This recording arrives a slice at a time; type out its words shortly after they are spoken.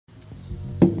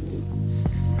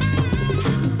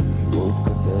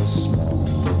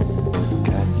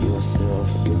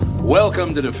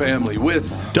Welcome to the family with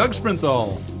Doug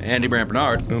Sprinthal, Andy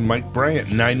Brandt-Bernard, and Mike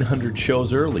Bryant, 900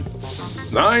 shows early.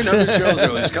 900 shows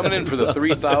early. He's coming in for the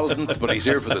 3,000th, but he's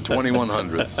here for the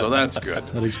 2,100th, so that's good.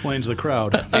 That explains the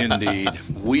crowd. Indeed.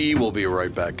 We will be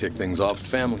right back. Kick things off with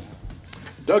family.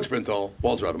 Doug Sprinthal,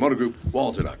 Walzer Automotive Group,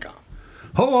 Walzer.com.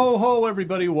 Ho, ho, ho,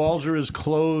 everybody. Walzer is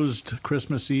closed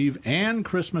Christmas Eve and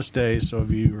Christmas Day, so if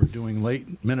you are doing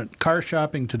late-minute car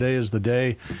shopping, today is the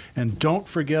day. And don't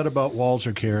forget about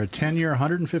Walzer Care, a 10-year,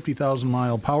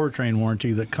 150,000-mile powertrain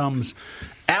warranty that comes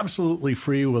absolutely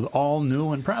free with all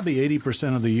new, and probably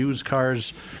 80% of the used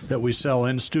cars that we sell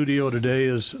in studio today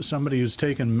is somebody who's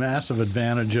taken massive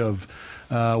advantage of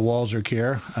Walzer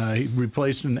Care. He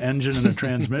replaced an engine and a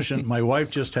transmission. My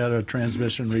wife just had a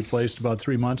transmission replaced about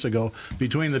 3 months ago.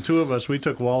 Between the two of us, we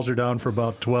took Walzer down for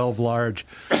about 12 large.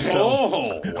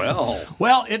 So,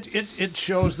 well, it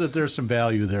shows that there's some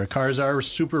value there. Cars are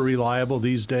super reliable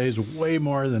these days, way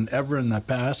more than ever in the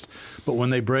past. But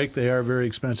when they break, they are very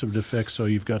expensive to fix, so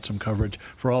you've got some coverage.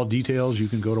 For all details, you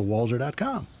can go to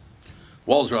Walzer.com.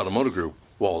 Walzer Automotive Group,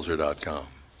 Walzer.com.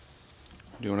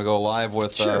 Do you want to go live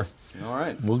with... Sure. All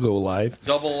right. We'll go live.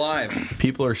 Double live.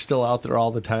 People are still out there all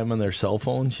the time on their cell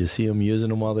phones. You see them using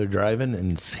them while they're driving,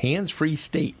 and it's hands-free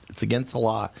state. It's against the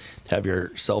law to have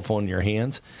your cell phone in your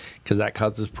hands because that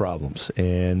causes problems.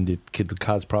 And it could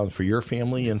cause problems for your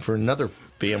family and for another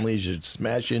family as you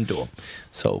smash into them.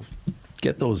 So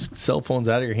get those cell phones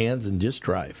out of your hands and just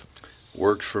drive.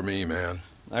 Works for me, man.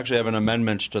 I actually have an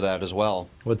amendment to that as well.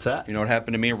 What's that? You know what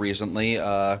happened to me recently?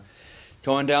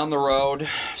 Going down the road,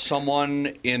 someone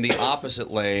in the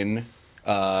opposite lane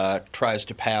tries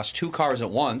to pass two cars at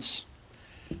once,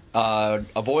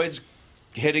 avoids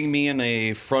hitting me in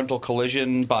a frontal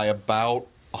collision by about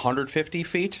 150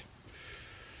 feet.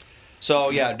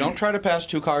 So, yeah, don't try to pass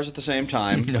two cars at the same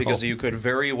time because you could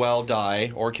very well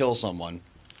die or kill someone.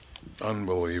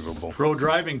 Unbelievable. Pro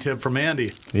driving tip from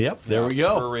Andy. Yep, there we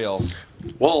go. For real.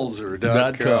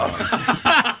 Walzer.com.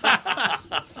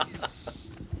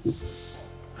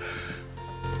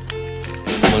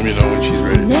 Let me know when she's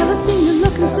ready. Never seen you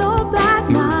looking so black,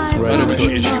 my I know, but is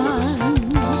she with us?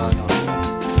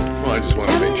 Well, I just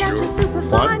want to make sure.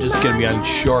 Well, I'm just going to be on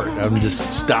short. I'm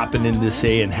just stopping in to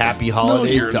say and happy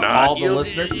holidays to all the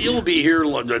listeners. You'll be here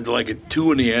like at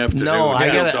 2 in the afternoon. No,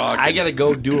 I gotta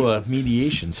go do a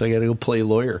mediation, so I gotta go play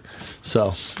lawyer.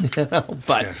 So,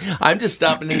 but I'm just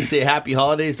stopping in to say happy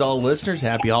holidays to all the listeners.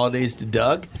 Happy holidays to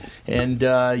Doug, and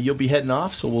you'll be heading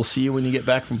off. So we'll see you when you get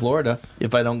back from Florida.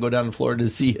 If I don't go down to Florida to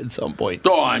see you at some point.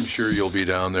 Oh, I'm sure you'll be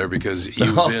down there because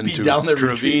you've been to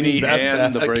Trevini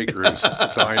and the Breakers.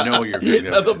 So I know you're going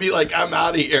to. They'll be like, I'm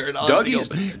out of here, and I'll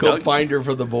go find her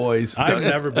for the boys. I've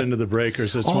never been to the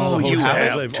Breakers. It's one of the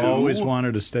hotels I've always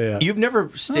wanted to stay at. You've never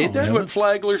stayed there? You went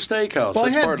Flagler Steakhouse. Well,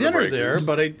 That's I had part dinner of the there,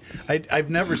 but I've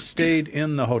never stayed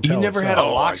in the hotel. You never had a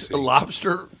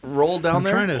lobster roll down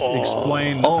there? I'm trying to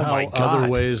explain how other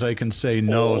ways I can say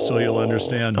no so you'll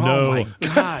understand. No. Oh, my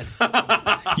God.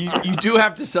 you do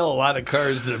have to sell a lot of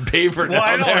cars to pay for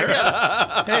down there.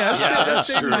 I've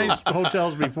stayed in nice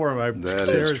hotels before.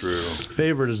 Sarah's true.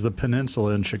 favorite is the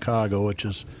Peninsula in Chicago, which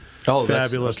is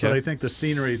fabulous. Okay. But I think the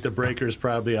scenery at the Breakers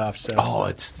probably offsets. Oh,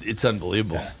 it's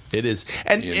unbelievable. Yeah. It is.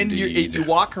 And you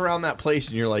walk around that place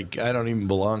and you're like, I don't even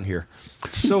belong here.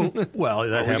 So, well,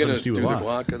 that happens to you a lot. Do the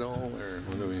clock at all? Or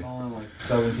what do we? Calling like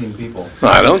 17 people.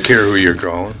 I don't care who you're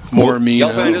calling. More me now.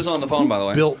 Yelp is on the phone, by the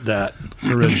way. Built that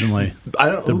originally. I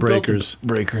don't know. The Breakers.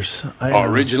 Breakers.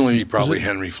 Originally, probably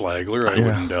Henry Flagler, I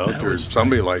wouldn't doubt, or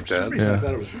somebody like that. I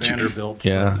thought it was Vanderbilt.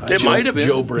 Yeah. It might have been.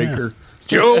 Joe Breaker.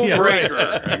 Yeah. Joe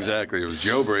Breaker. Exactly. It was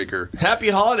Joe Breaker. Happy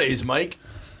holidays, Mike.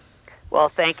 Well,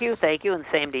 thank you, and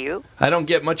same to you. I don't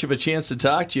get much of a chance to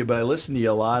talk to you, but I listen to you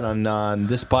a lot on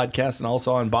this podcast and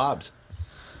also on Bob's.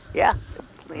 Yeah,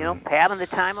 having the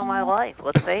time of my life,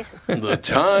 let's face it. The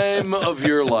time of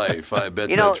your life, I bet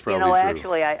that's probably true.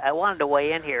 Actually, I wanted to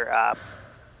weigh in here.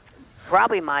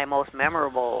 Probably my most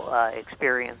memorable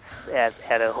experience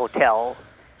at a hotel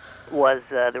was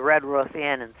the Red Roof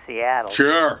Inn in Seattle.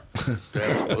 Sure,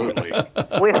 absolutely.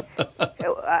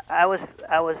 I was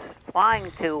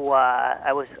flying to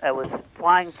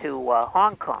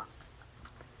Hong Kong,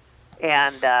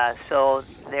 and so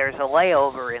there's a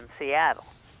layover in Seattle.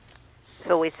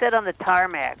 So we sit on the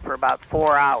tarmac for about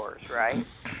 4 hours, right?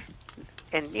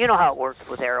 And you know how it works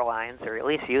with airlines, or at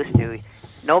least used to.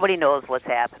 Nobody knows what's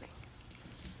happening.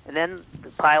 And then the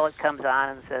pilot comes on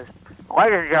and says,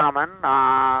 "Ladies and gentlemen,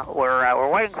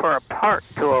 we're waiting for a part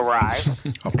to arrive.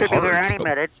 Could be here any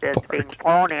minute. It's being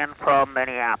flown in from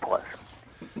Minneapolis."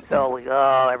 So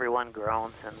everyone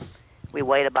groans, and we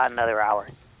wait about another hour.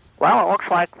 "Well, it looks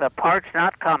like the part's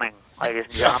not coming. ladies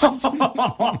and gentlemen.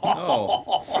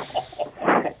 Oh.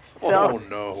 Oh,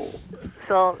 no.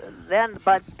 So then,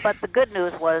 but the good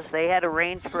news was they had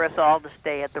arranged for us all to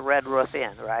stay at the Red Roof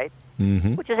Inn, right?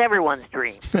 Mm-hmm. Which is everyone's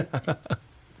dream.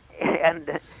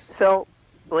 And so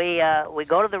we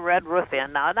go to the Red Roof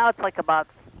Inn. Now it's like about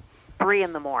 3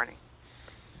 in the morning,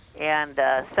 and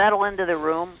settle into the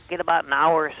room, get about an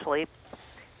hour's sleep,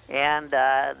 and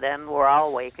then we're all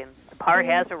awakened. The part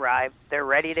has arrived. They're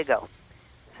ready to go.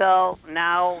 So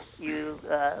now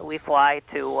we fly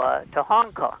to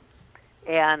Hong Kong.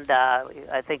 And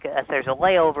I think there's a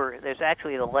layover. There's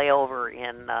actually a layover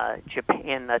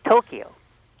in Tokyo.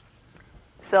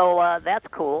 So that's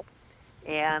cool.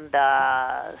 And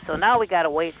so now we got to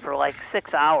wait for like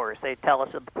 6 hours. They tell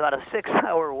us about a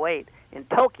 6-hour wait in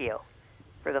Tokyo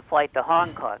for the flight to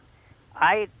Hong Kong.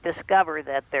 I discovered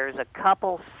that there's a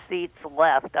couple seats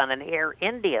left on an Air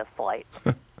India flight.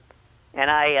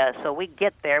 And so we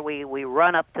get there. We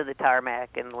run up to the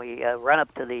tarmac and we run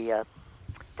up to the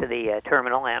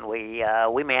terminal, and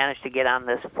we managed to get on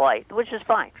this flight, which is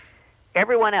fine.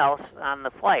 Everyone else on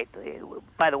the flight,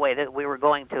 by the way, that we were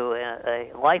going to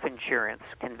a life insurance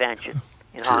convention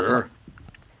in Hong Kong.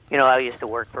 You know, I used to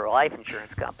work for a life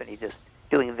insurance company, just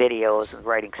doing videos and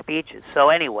writing speeches. So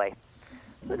anyway,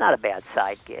 it was not a bad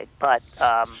side gig. But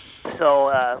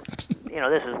you know,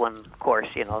 this is when, of course,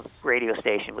 you know, radio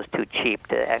station was too cheap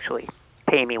to actually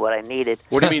pay me what I needed.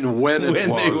 What do you mean when it When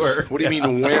was? they were. What do you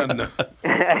mean when?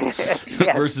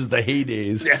 Yeah. Versus the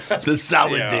heydays, the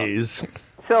solid Yeah. days.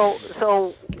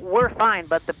 So we're fine,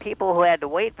 but the people who had to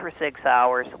wait for 6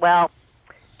 hours, well,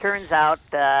 turns out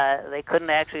they couldn't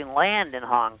actually land in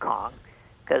Hong Kong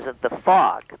because of the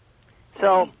fog.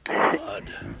 So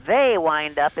they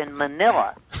wind up in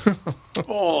Manila.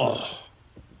 Oh.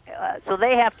 So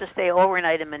they have to stay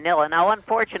overnight in Manila. Now,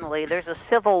 unfortunately, there's a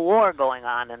civil war going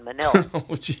on in Manila. Oh,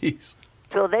 jeez.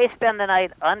 So they spend the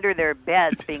night under their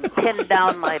beds being pinned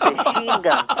down by machine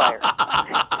gun fire.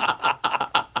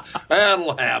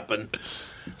 That'll happen.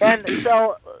 And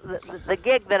so the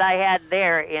gig that I had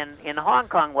there in Hong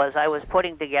Kong was I was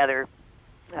putting together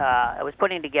a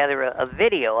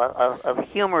video, a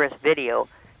humorous video,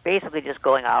 basically just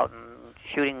going out and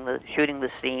shooting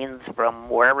the scenes from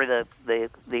wherever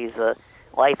these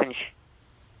life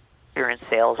insurance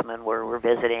salesmen were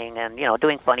visiting, and you know,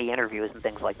 doing funny interviews and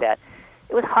things like that.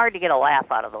 It was hard to get a laugh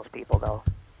out of those people, though.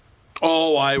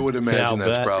 Oh, I would imagine Yeah, I'll that's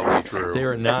bet. probably true. They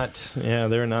were not. Yeah,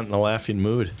 they were not in a laughing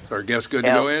mood. Our guest good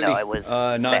to go, Andy? No, it was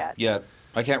Not bad. yet.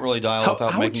 I can't really dial How-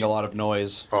 without how making would a lot of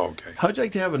noise. Oh, okay. How'd you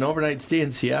like to have an overnight stay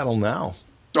in Seattle now?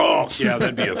 Oh, yeah,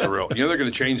 that'd be a thrill. You know, they're going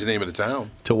to change the name of the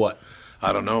town. To what?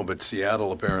 I don't know, but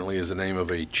Seattle apparently is the name of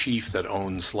a chief that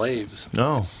owned slaves.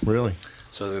 No, really.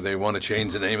 So they want to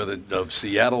change the name of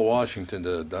Seattle, Washington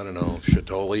to, I don't know,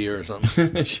 Shatoli or something.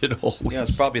 Shithole. Yeah,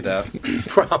 it's probably that.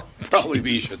 Probably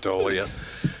be Shatolia.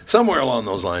 Somewhere along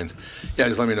those lines. Yeah,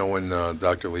 just let me know when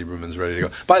Dr. Lieberman's ready to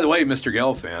go. By the way, Mr.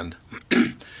 Gelfand,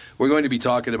 we're going to be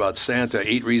talking about Santa,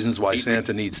 8 reasons why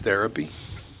Santa needs therapy.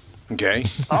 Okay?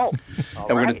 Oh, all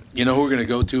And we're right. gonna, you know who we're going to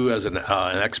go to as an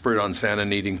expert on Santa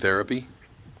needing therapy?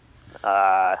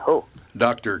 Who?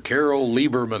 Dr. Carole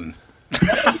Lieberman.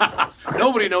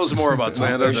 Nobody knows more about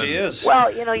Santa There than she is.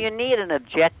 Well, you know, you need an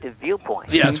objective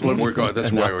viewpoint. Yeah, that's what we're going. That's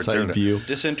An why we're outside turning it. view.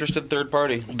 Disinterested third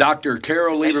party. Dr.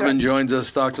 Carole Lieberman joins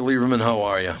us. Dr. Lieberman, how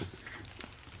are you?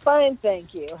 Fine,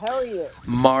 thank you. How are you?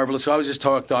 Marvelous. I was just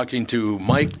talking to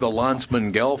Mike, the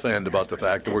Landsman Gelfand, about the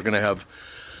fact that we're going to have.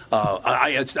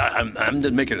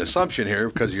 I'm making an assumption here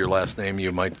because of your last name.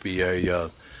 You might be a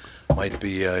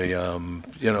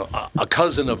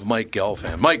cousin of Mike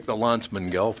Gelfand, Mike the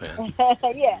Landsman Gelfand.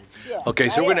 Yes. Okay,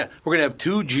 so we're gonna have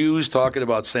 2 Jews talking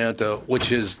about Santa,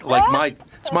 which is like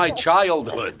my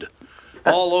childhood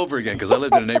all over again, because I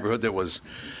lived in a neighborhood that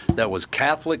was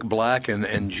Catholic, black,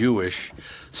 and Jewish.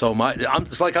 So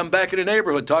it's like I'm back in a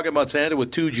neighborhood talking about Santa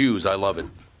with 2 Jews. I love it.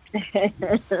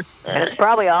 And it's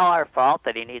probably all our fault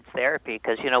that he needs therapy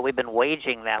because, you know, we've been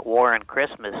waging that war on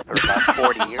Christmas for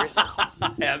about 40 years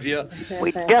now. Have you?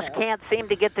 We just can't seem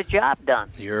to get the job done.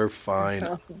 You're fine.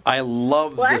 I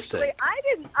love Well, this actually, day.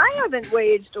 I haven't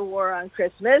waged a war on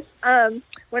Christmas.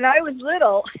 When I was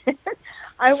little,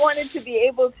 I wanted to be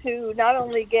able to not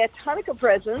only get Hanukkah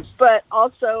presents, but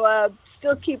also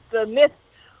still keep the myth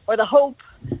or the hope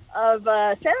of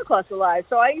Santa Claus alive.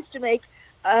 So I used to make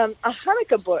a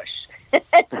Hanukkah bush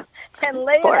and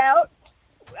lay it out.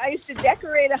 I used to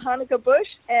decorate a Hanukkah bush,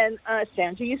 and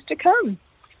Santa used to come.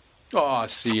 Oh,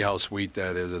 see how sweet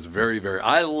that is. It's very, very.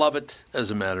 I love it,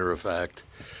 as a matter of fact.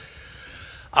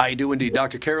 I do indeed.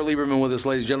 Dr. Carole Lieberman with us,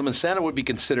 ladies and gentlemen. Santa would be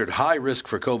considered high risk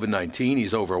for COVID-19.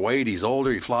 He's overweight, he's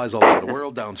older, he flies all over the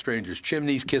world, down strangers'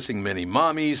 chimneys, kissing many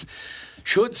mommies.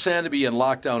 Should Santa be in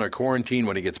lockdown or quarantine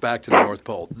when he gets back to the North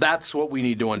Pole? That's what we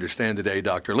need to understand today,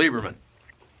 Dr. Lieberman.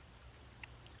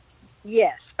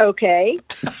 Yes. Okay.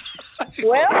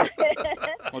 Well,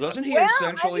 Well, doesn't he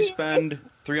essentially spend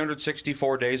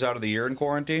 364 days out of the year in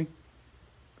quarantine?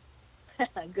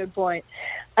 good point.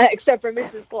 Except for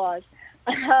Mrs. Claus.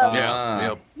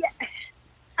 Yeah.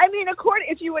 I mean,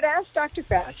 if you would ask Dr.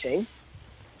 Fauci,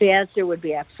 the answer would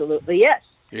be absolutely yes.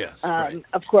 Yes, right.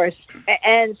 Of course.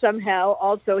 And somehow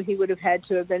also he would have had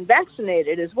to have been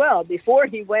vaccinated as well before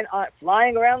he went on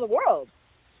flying around the world.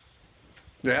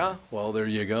 Yeah, well, there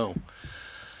you go.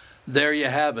 There you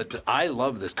have it. I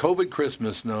love this. COVID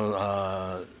Christmas.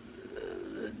 I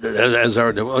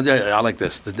like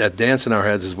this. That dance in our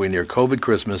heads as we near COVID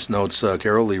Christmas, notes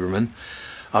Carole Lieberman.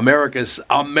 America's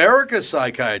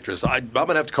psychiatrist. I'm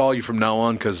gonna have to call you from now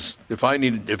on because if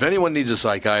anyone needs a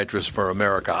psychiatrist for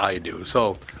America, I do.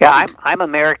 So yeah, I'm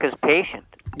America's patient.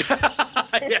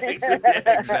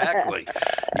 Exactly.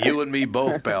 You and me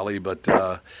both, Pally. But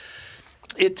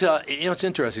it's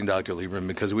interesting, Dr. Lieberman,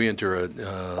 because we enter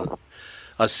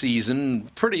a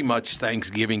season. Pretty much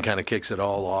Thanksgiving kind of kicks it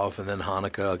all off, and then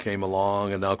Hanukkah came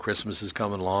along, and now Christmas is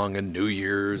coming along, and New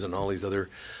Year's, and all these other.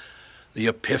 The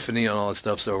Epiphany and all that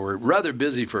stuff, so we're rather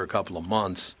busy for a couple of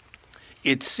months.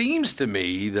 It seems to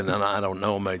me that, and I don't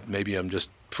know, maybe I'm just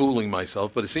fooling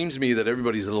myself, but it seems to me that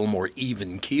everybody's a little more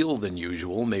even-keeled than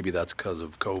usual. Maybe that's because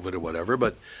of COVID or whatever,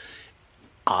 but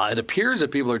it appears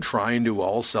that people are trying to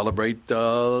all celebrate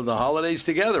the holidays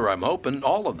together. I'm hoping,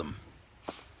 all of them.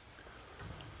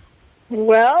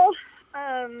 Well,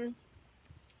 I'm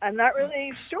not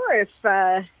really sure if...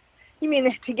 You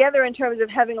mean together in terms of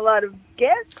having a lot of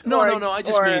guests? No.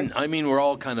 I mean we're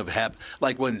all kind of happy.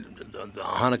 Like when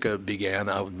Hanukkah began,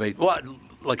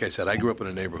 like I said, I grew up in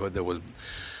a neighborhood that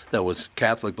was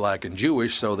Catholic, Black, and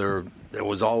Jewish. So there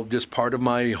was all just part of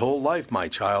my whole life, my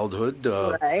childhood.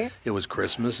 Right. It was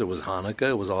Christmas, it was Hanukkah,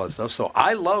 it was all that stuff. So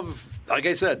I love, like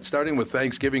I said, starting with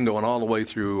Thanksgiving, going all the way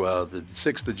through the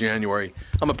 6th of January.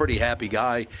 I'm a pretty happy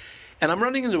guy. And I'm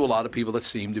running into a lot of people that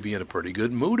seem to be in a pretty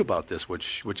good mood about this,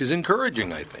 which is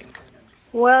encouraging, I think.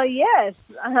 Well, yes,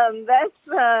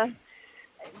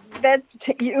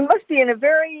 you must be in a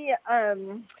very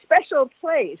special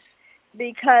place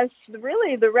because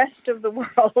really the rest of the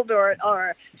world, or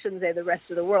I shouldn't say the rest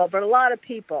of the world, but a lot of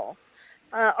people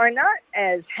are not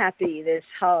as happy this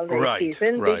holiday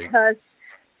season because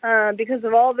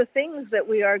of all the things that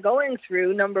we are going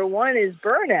through. Number one is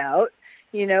burnout.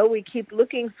 You know, we keep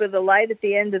looking for the light at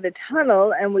the end of the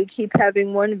tunnel, and we keep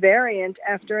having one variant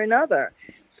after another.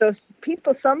 So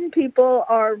some people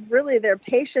are really, their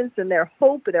patience and their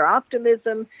hope, their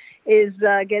optimism is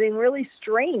getting really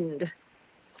strained.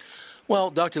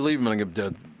 Well, Dr.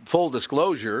 Lieberman, full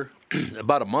disclosure,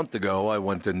 about a month ago, I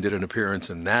went and did an appearance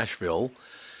in Nashville,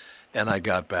 and I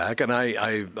got back, and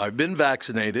I've been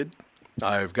vaccinated.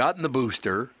 I've gotten the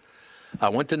booster. I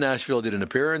went to Nashville, did an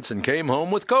appearance, and came home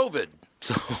with COVID.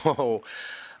 So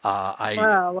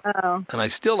Wow. And I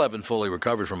still haven't fully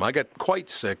recovered from it. I got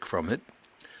quite sick from it.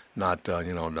 Not,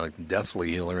 not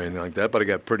deathly ill or anything like that, but I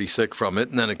got pretty sick from it,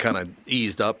 and then it kind of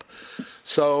eased up.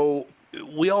 So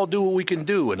we all do what we can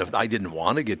do, and if I didn't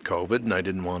want to get COVID, and I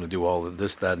didn't want to do all of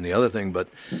this, that, and the other thing, but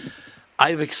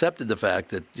I've accepted the fact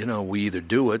that, we either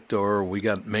do it or we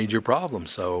got major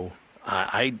problems. So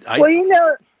Well,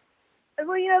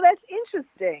 that's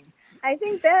interesting. I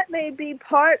think that may be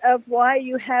part of why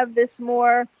you have this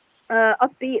more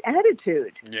upbeat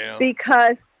attitude. Yeah.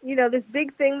 Because, this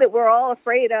big thing that we're all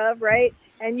afraid of, right?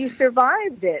 And you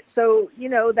survived it. So,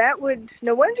 that would,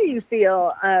 no wonder you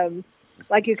feel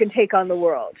like you can take on the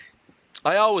world.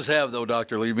 I always have, though,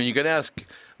 Dr. Lieberman. You can ask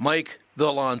Mike, the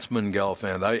Lonsman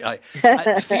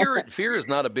Gelfand. Fear is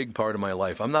not a big part of my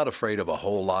life. I'm not afraid of a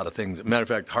whole lot of things. Matter of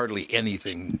fact, hardly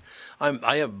anything.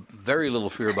 I have very little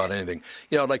fear about anything.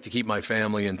 I'd like to keep my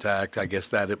family intact. I guess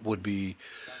that it would be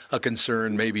a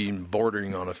concern, maybe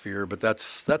bordering on a fear. But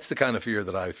that's the kind of fear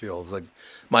that I feel. It's like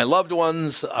my loved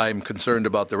ones, I'm concerned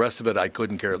about. The rest of it, I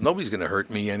couldn't care. Nobody's going to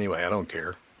hurt me anyway. I don't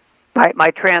care.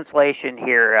 My translation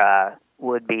here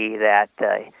would be that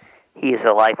he's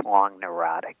a lifelong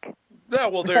neurotic. Yeah,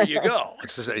 well, there you go.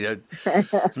 As a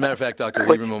matter of fact, Dr.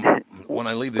 Lieberman, when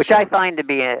I leave the show... Which I find to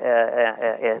be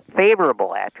a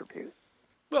favorable attribute.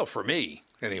 Well, for me,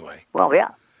 anyway. Well,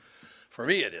 yeah. For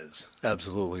me, it is.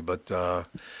 Absolutely. But, one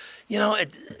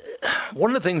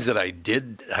of the things that I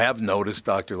have noticed,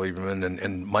 Dr. Lieberman,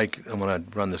 and Mike, I'm going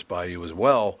to run this by you as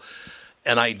well,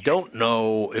 And I don't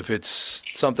know if it's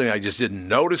something I just didn't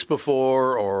notice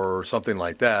before or something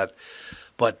like that.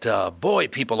 But, boy,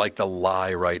 people like to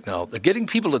lie right now. Getting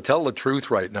people to tell the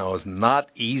truth right now is not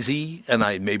easy, and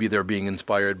maybe they're being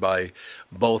inspired by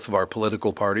both of our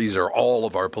political parties or all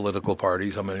of our political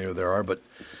parties, how many there are, but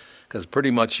because pretty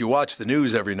much you watch the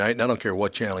news every night, and I don't care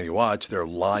what channel you watch, they're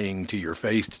lying to your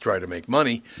face to try to make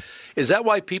money. Is that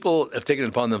why people have taken it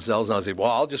upon themselves and I'll say,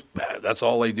 well, that's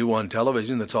all they do on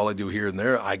television, that's all I do here and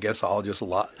there, I guess I'll just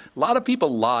lie. A lot of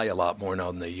people lie a lot more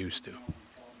now than they used to.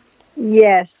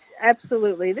 Yes.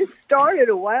 Absolutely. This started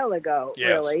a while ago, Yes,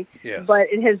 really. yes. But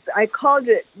I called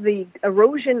it the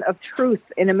erosion of truth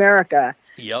in America.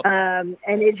 Yep. And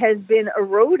it has been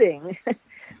eroding.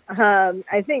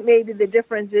 I think maybe the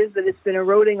difference is that it's been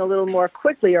eroding a little more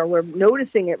quickly, or we're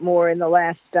noticing it more in the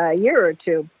last year or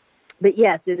two. But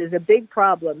yes, it is a big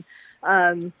problem.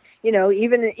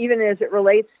 Even as it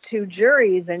relates to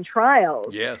juries and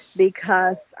trials. Yes.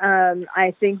 Because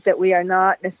I think that we are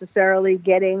not necessarily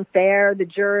getting fair. The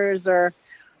jurors are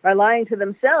lying to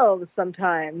themselves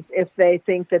sometimes if they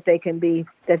think that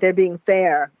they're being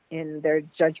fair in their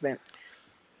judgment.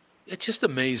 It just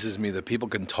amazes me that people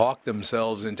can talk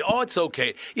themselves into, it's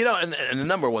okay. And the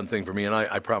number one thing for me, and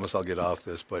I promise I'll get off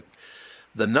this, but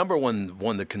the number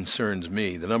one that concerns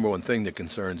me, the number one thing that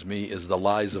concerns me is the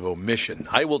lies of omission.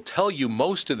 I will tell you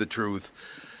most of the truth,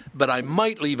 but I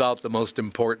might leave out the most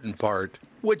important part,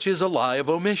 which is a lie of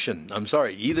omission. I'm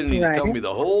sorry. You either need to tell me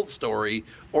the whole story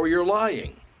or you're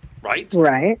lying, right?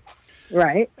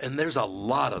 Right. And there's a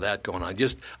lot of that going on.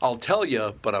 I'll tell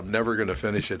you, but I'm never going to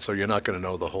finish it, so you're not going to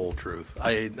know the whole truth.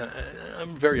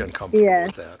 I'm very uncomfortable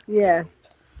with that. Yeah.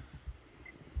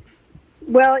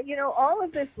 Well, all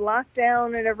of this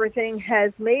lockdown and everything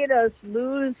has made us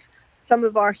lose some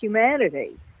of our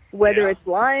humanity, whether it's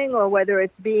lying or whether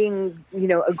it's being,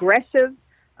 aggressive.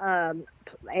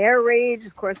 Air rage,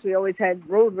 of course, we always had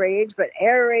road rage, but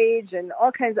air rage and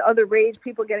all kinds of other rage,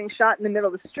 people getting shot in the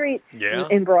middle of the street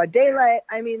in broad daylight.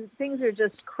 I mean, things are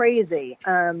just crazy.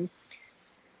 And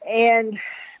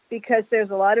because there's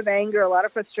a lot of anger, a lot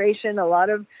of frustration, a lot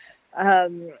of a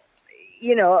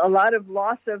lot of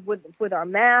loss of with our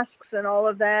masks and all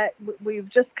of that. We've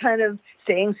just kind of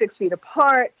staying 6 feet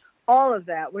apart, all of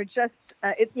that. We're just,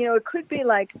 it could be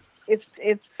like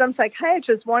if some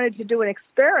psychiatrist wanted to do an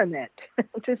experiment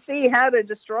to see how to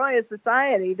destroy a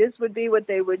society, this would be what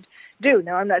they would do.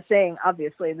 Now, I'm not saying,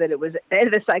 obviously, that it was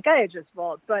the psychiatrist's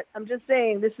fault, but I'm just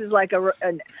saying this is like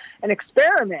an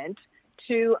experiment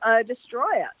to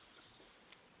destroy us.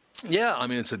 Yeah, I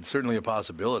mean, it's certainly a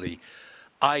possibility.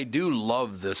 I do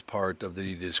love this part of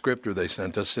the descriptor they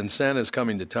sent us. Since Santa's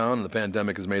coming to town and the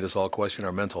pandemic has made us all question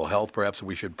our mental health, perhaps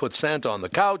we should put Santa on the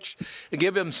couch and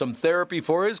give him some therapy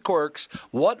for his quirks.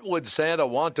 What would Santa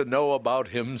want to know about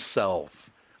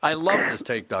himself? I love this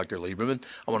take, Dr. Lieberman.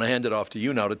 I want to hand it off to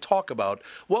you now to talk about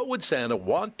what would Santa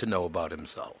want to know about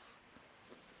himself?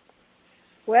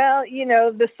 Well,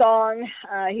 the song,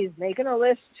 he's making a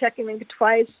list, checking it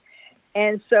twice.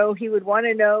 And so he would want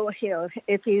to know,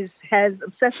 if he has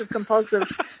obsessive-compulsive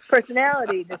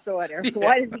personality disorder. Yeah.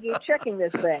 Why does he keep checking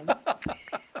this thing?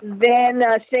 Then,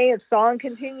 say if song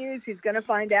continues, he's going to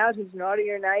find out who's naughty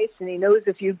or nice, and he knows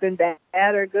if you've been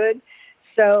bad or good.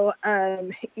 So,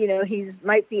 he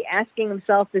might be asking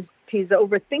himself if he's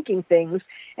overthinking things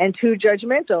and too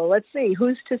judgmental. Let's see,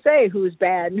 who's to say who's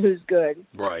bad and who's good?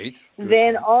 Right.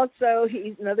 Then also,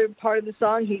 another part of the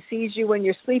song, he sees you when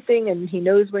you're sleeping and he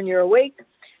knows when you're awake.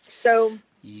 So,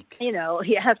 Eek. You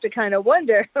have to kind of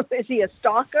wonder, is he a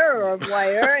stalker or a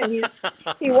voyeur?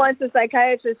 And he wants a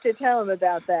psychiatrist to tell him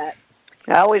about that.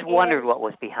 I always wondered what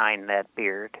was behind that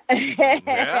beard.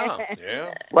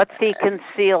 Yeah. What's he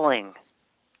concealing?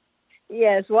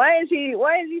 Yes, why is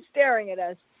he staring at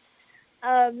us?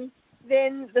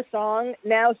 Then the song,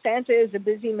 now Santa is a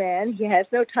busy man. He has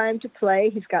no time to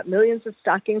play. He's got millions of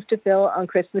stockings to fill on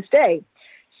Christmas Day.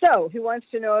 So he wants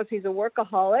to know if he's a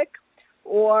workaholic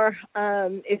or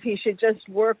if he should just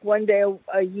work one day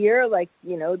a year, like,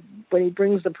 when he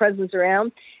brings the presents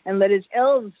around, and let his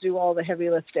elves do all the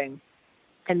heavy lifting.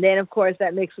 And then, of course,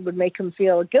 that would make him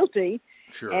feel guilty.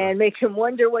 Sure. And make him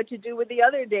wonder what to do with the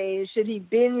other days. Should he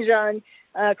binge on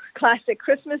classic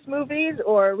Christmas movies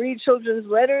or read children's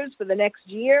letters for the next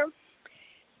year?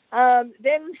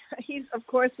 Then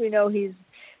we know he's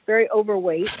very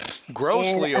overweight.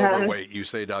 Grossly overweight, you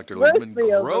say, Dr. Lieberman.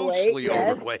 Grossly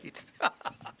overweight.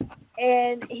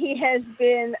 And he has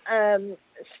been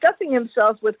stuffing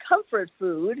himself with comfort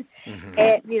food. Mm-hmm.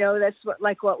 And, that's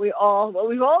what we've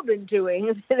all been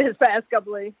doing this past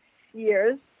couple of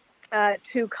years.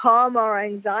 To calm our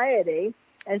anxiety.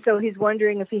 And so he's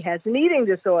wondering if he has an eating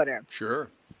disorder. Sure.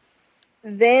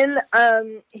 Then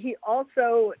he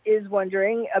also is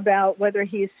wondering about whether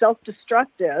he's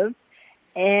self-destructive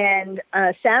and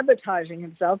sabotaging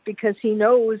himself because he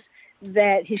knows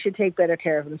that he should take better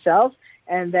care of himself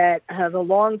and that the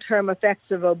long-term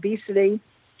effects of obesity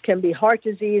can be heart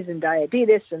disease and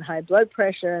diabetes and high blood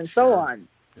pressure and so on.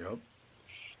 Yep.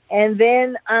 And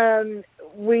then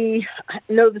we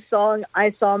know the song,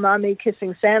 I Saw Mommy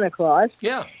Kissing Santa Claus.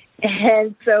 Yeah.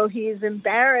 And so he's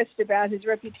embarrassed about his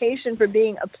reputation for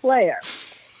being a player.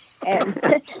 And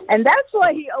and that's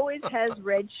why he always has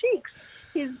red cheeks.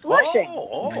 He's blushing.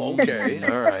 Oh, okay.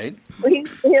 All right. He's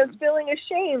feeling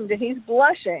ashamed and he's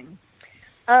blushing.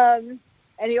 And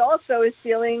he also is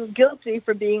feeling guilty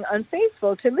for being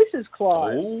unfaithful to Mrs.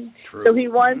 Claus. Oh, true. So he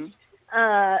wants,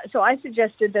 so I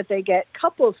suggested that they get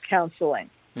couples counseling.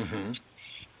 Mm-hmm.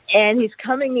 And he's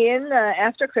coming in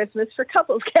after Christmas for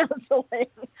couples counseling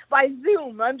by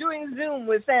Zoom. I'm doing Zoom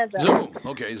with Santa. Zoom.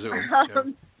 Okay, Zoom.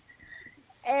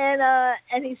 Yeah.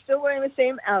 And he's still wearing the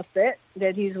same outfit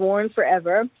that he's worn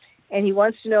forever. And he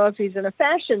wants to know if he's in a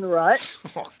fashion rut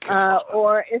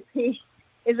or if he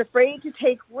is afraid to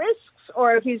take risks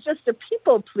or if he's just a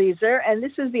people pleaser. And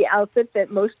this is the outfit that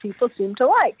most people seem to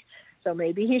like. So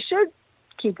maybe he should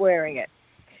keep wearing it.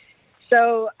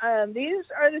 So these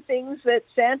are the things that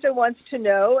Santa wants to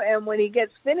know. And when he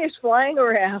gets finished flying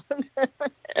around,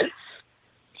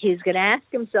 he's going to ask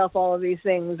himself all of these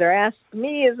things, or ask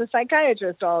me as a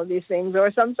psychiatrist all of these things, or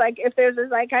if there's a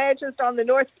psychiatrist on the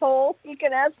North Pole, he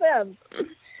can ask them.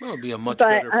 Well, he'll be a much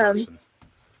better person.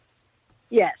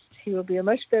 Yes, he will be a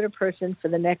much better person for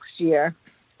the next year.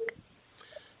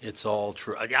 It's all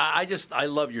true. I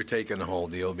love your take on the whole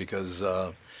deal because,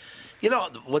 you know,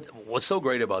 what's so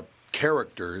great about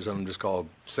characters, I'm just called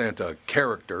Santa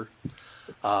character,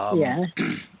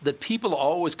 that people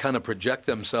always kind of project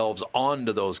themselves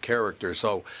onto those characters.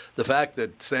 So the fact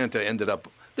that Santa ended up,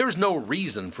 there's no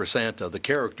reason for Santa, the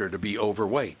character, to be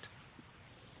overweight.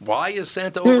 Why is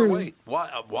Santa overweight?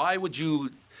 Why would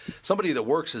you, somebody that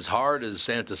works as hard as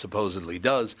Santa supposedly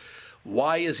does,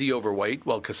 why is he overweight?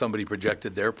 Well, because somebody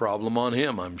projected their problem on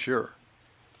him, I'm sure.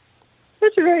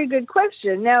 That's a very good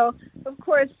question. Now, of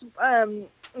course,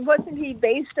 wasn't he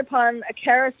based upon a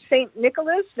character, St.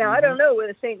 Nicholas? Now, I don't know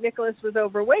whether St. Nicholas was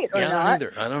overweight or not.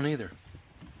 I don't either.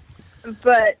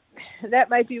 But that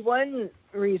might be one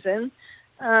reason.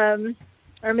 Or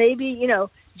maybe, you know,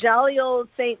 jolly old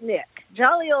St. Nick.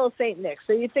 Jolly old St. Nick.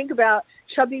 So you think about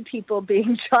chubby people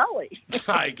being jolly.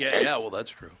 I get, yeah, well,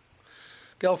 that's true.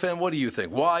 Gelfand, what do you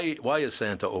think? Why is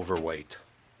Santa overweight?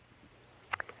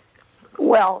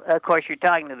 Well, of course, you're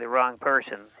talking to the wrong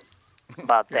person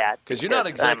about that. Because you're not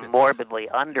exactly... I'm morbidly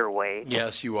underweight.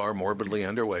 Yes, you are morbidly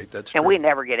underweight. That's true. And we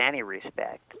never get any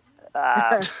respect.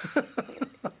 But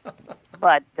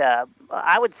I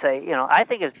would say, you know, I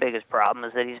think his biggest problem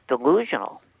is that he's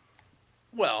delusional.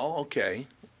 Well, okay.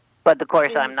 But, of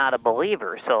course, I'm not a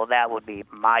believer, so that would be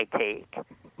my take.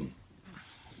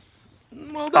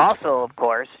 Well, also, of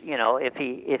course, you know, if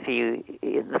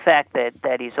the fact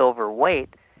that he's overweight,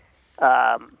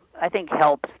 I think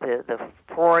helps the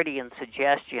Freudian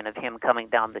suggestion of him coming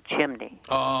down the chimney.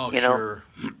 Oh, sure.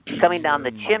 Coming down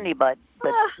the chimney, but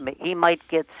he might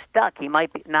get stuck. He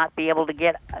might not be able to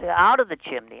get out of the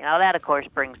chimney. Now that, of course,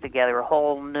 brings together a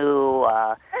whole new,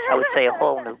 I would say, a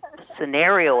whole new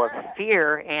scenario of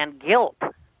fear and guilt.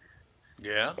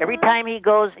 Yeah. Every time he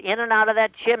goes in and out of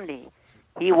that chimney,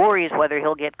 he worries whether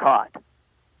he'll get caught.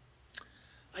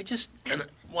 I think he's got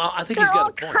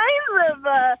a point. All kinds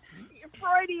of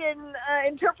Freudian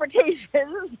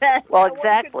interpretations. Well,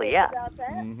 exactly, yeah. About that.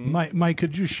 Mm-hmm. Mike,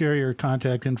 could you share your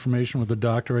contact information with the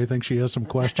doctor? I think she has some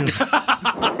questions.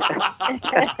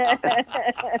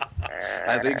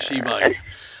 I think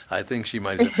she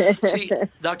might. See,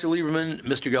 Dr. Lieberman,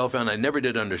 Mr. Gelfand, I never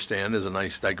did understand.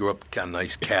 I grew up kind of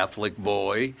nice Catholic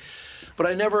boy. But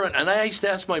I used to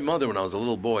ask my mother when I was a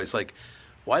little boy, it's like,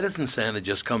 why doesn't Santa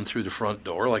just come through the front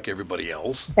door like everybody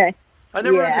else? Okay. I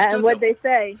never understood and what'd that. they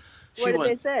say? What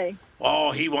did they say?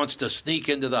 Oh, he wants to sneak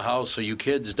into the house so you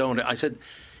kids don't. I said,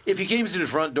 if he came through the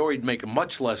front door, he'd make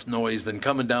much less noise than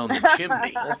coming down the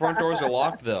chimney. Well, front doors are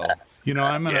locked, though. You know,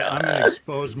 I'm gonna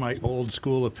expose my old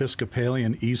school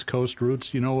Episcopalian East Coast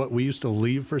roots. You know what we used to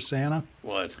leave for Santa?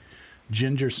 What?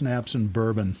 Ginger snaps and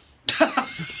bourbon.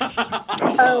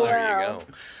 Oh, there you go.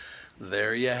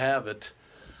 There you have it.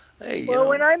 Hey, well,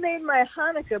 when I made my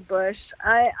Hanukkah bush,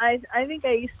 I think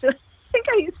I used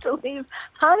to leave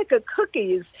Hanukkah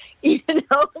cookies, you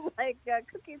know, like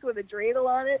cookies with a dreidel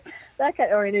on it,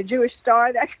 or in a Jewish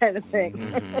star, that kind of thing.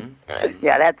 Mm-hmm.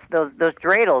 Yeah, those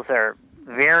dreidels are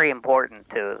very important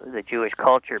to the Jewish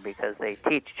culture because they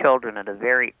teach children at a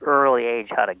very early age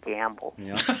how to gamble.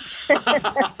 Yeah.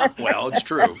 Well, it's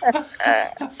true.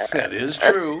 That is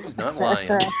true. He's not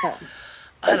lying.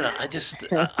 I don't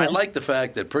know. I like the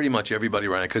fact that pretty much everybody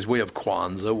right now, because we have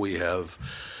Kwanzaa, we have,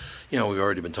 we've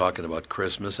already been talking about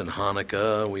Christmas and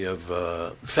Hanukkah. We have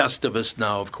Festivus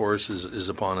now, of course, is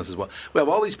upon us as well. We have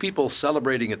all these people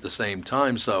celebrating at the same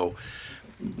time. So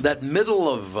that middle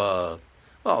of,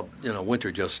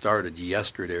 winter just started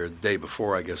yesterday or the day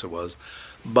before, I guess it was.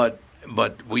 But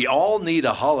we all need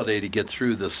a holiday to get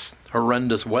through this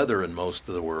horrendous weather in most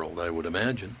of the world, I would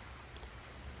imagine.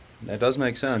 That does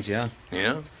make sense, yeah.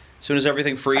 Yeah. As soon as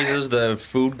everything freezes, the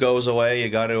food goes away. You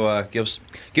got to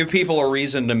give people a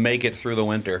reason to make it through the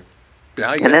winter.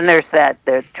 Yeah, and then there's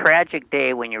the tragic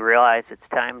day when you realize it's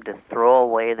time to throw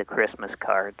away the Christmas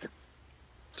cards.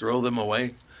 Throw them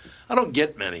away? I don't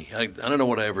get many. I don't know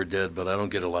what I ever did, but I don't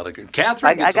get a lot of.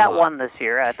 Catherine gets I got a lot. one this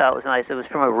year. I thought it was nice. It was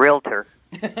from a realtor.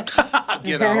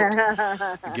 Get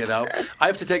out. Get out. I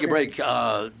have to take a break.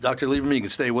 Dr. Lieberman, you can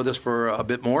stay with us for a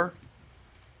bit more.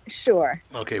 Sure.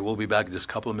 Okay, we'll be back in just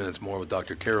a couple of minutes more with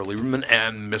Dr. Carole Lieberman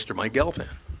and Mr. Mike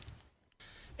Gelfand.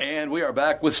 And we are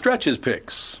back with Stretch's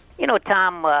picks.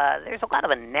 Tom, there's a lot of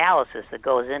analysis that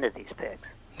goes into these picks.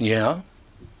 Yeah?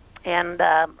 And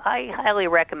I highly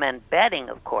recommend betting,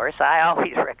 of course. I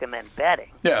always recommend betting.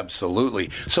 Yeah,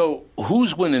 absolutely. So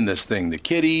who's winning this thing? The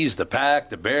Kitties, the Pack,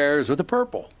 the Bears, or the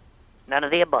Purple? None of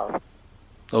the above.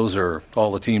 Those are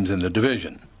all the teams in the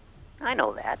division. I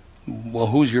know that. Well,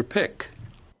 who's your pick?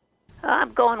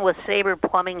 I'm going with Sabre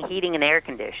Plumbing, Heating, and Air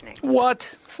Conditioning.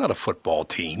 What? It's not a football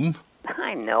team.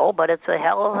 I know, but it's a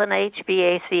hell of an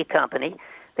HVAC company.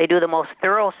 They do the most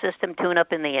thorough system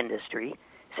tune-up in the industry.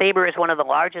 Sabre is one of the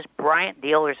largest Bryant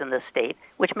dealers in the state,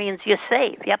 which means you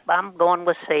save. Yep, I'm going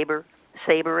with Sabre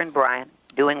and Bryant,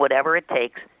 doing whatever it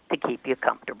takes to keep you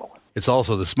comfortable. It's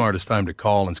also the smartest time to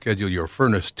call and schedule your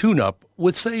furnace tune-up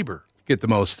with Sabre. Get the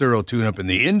most thorough tune-up in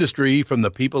the industry from the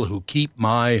people who keep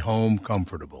my home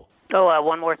comfortable. Oh,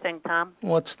 one more thing, Tom.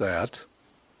 What's that?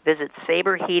 Visit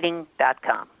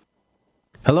saberheating.com.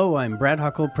 Hello, I'm Brad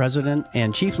Huckle, President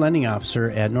and Chief Lending Officer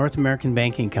at North American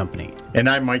Banking Company. And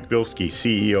I'm Mike Bilski,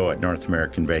 CEO at North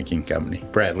American Banking Company,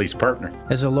 Bradley's partner.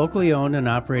 As a locally owned and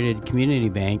operated community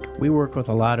bank, we work with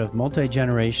a lot of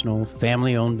multi-generational,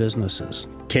 family-owned businesses.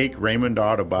 Take Raymond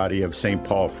Auto Body of St.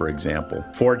 Paul, for example.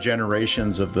 4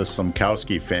 generations of the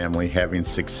Slomkowski family having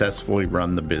successfully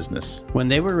run the business. When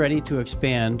they were ready to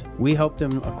expand, we helped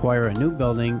them acquire a new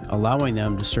building, allowing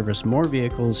them to service more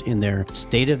vehicles in their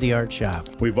state-of-the-art shop.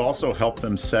 We've also helped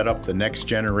them set up the next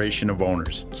generation of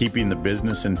owners, keeping the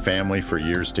business and family for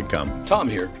years to come. Tom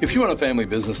here. If you run a family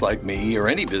business like me or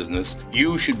any business,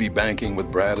 you should be banking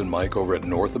with Brad and Mike over at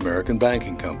North American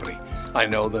Banking Company. I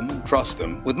know them and trust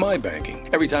them with my banking.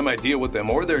 Every time I deal with them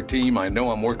or their team, I know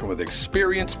I'm working with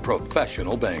experienced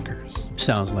professional bankers.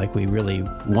 Sounds like we really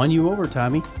won you over,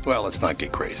 Tommy. Well, let's not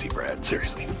get crazy, Brad.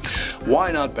 Seriously. Why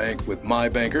not bank with my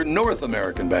banker, North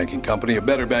American Banking Company, a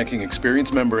better banking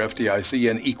experience, member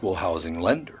FDIC, and equal housing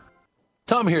lender?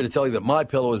 Tom here to tell you that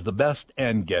MyPillow is the best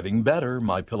and getting better.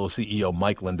 MyPillow CEO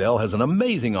Mike Lindell has an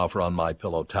amazing offer on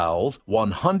MyPillow towels,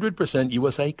 100%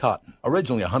 USA cotton,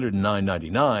 originally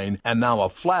 $109.99, and now a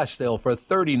flash sale for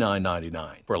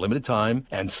 $39.99. For a limited time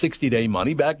and 60-day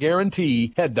money-back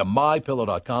guarantee, head to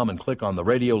MyPillow.com and click on the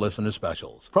radio listener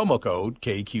specials. Promo code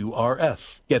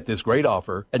KQRS. Get this great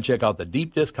offer and check out the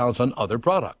deep discounts on other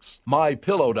products.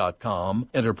 MyPillow.com,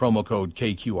 enter promo code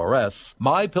KQRS.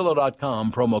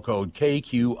 MyPillow.com, promo code KQRS.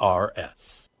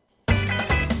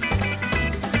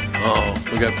 Oh,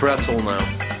 we got pretzel now.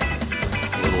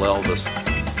 Little Elvis.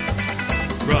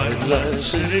 Bright light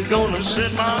city, gonna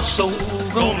set my soul,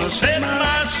 gonna set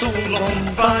my soul on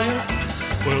fire.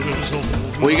 Well,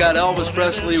 there's we got Elvis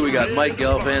Presley, we got Mike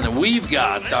Gelfand, and we've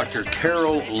got Dr.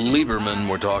 Carole Lieberman.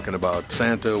 We're talking about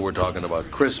Santa, we're talking about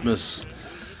Christmas,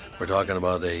 we're talking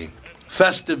about a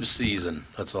festive season.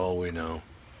 That's all we know.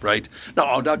 Right?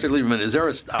 No, Dr. Lieberman, is there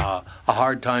a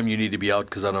hard time you need to be out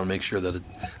because I don't make sure that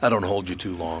I don't hold you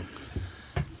too long?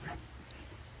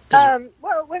 Well,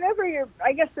 whenever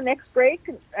I guess the next break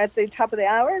at the top of the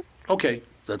hour. Okay,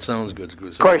 that sounds good.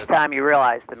 Of course, Tom, you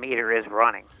realize the meter is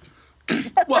running.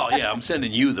 Well, yeah, I'm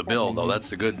sending you the bill, though.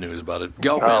 That's the good news about it.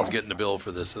 Gelfand's getting the bill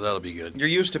for this, so that'll be good. You're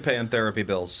used to paying therapy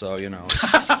bills, so you know.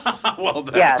 Well,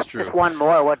 that's true. Just one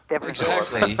more. What difference?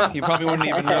 Exactly. You probably wouldn't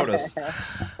even notice.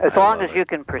 As long as you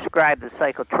can prescribe the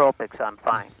psychotropics, I'm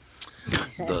fine.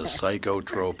 The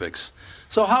psychotropics.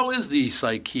 So how is the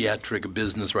psychiatric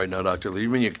business right now, Dr.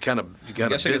 Lieberman? You kind of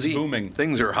busy? It's booming.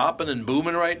 Things are hopping and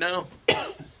booming right now?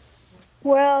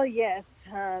 Well, yes.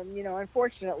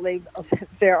 unfortunately,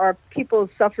 there are people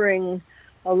suffering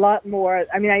a lot more.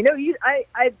 I mean, I know you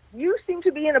seem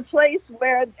to be in a place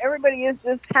where everybody is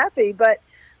just happy, but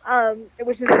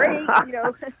which is great,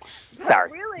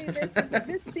 But really,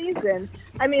 this season,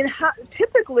 I mean,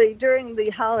 typically during the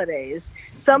holidays,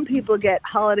 some people get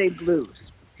holiday blues.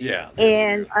 Yeah.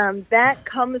 And that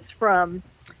comes from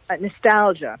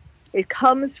nostalgia. It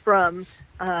comes from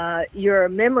your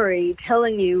memory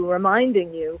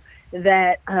reminding you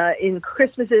that in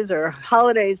Christmases or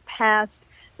holidays past,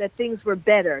 that things were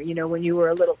better, when you were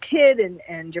a little kid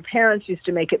and your parents used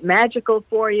to make it magical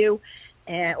for you,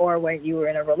 or when you were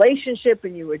in a relationship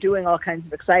and you were doing all kinds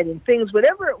of exciting things,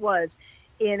 whatever it was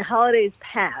in holidays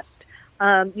past,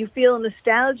 you feel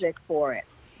nostalgic for it.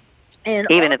 And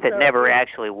even also, if it never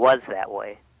actually was that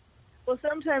way. Well,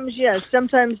 sometimes, yes.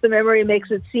 Sometimes the memory makes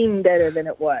it seem better than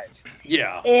it was.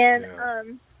 Yeah.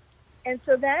 And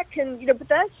so that can, but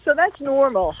that's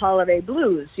normal holiday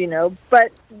blues,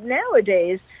 But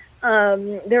nowadays,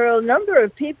 there are a number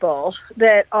of people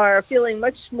that are feeling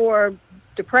much more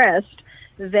depressed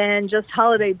than just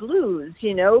holiday blues,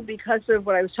 because of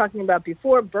what I was talking about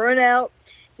before, burnout,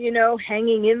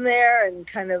 hanging in there and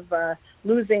kind of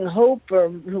losing hope, or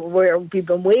where we've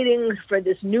been waiting for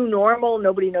this new normal.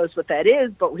 Nobody knows what that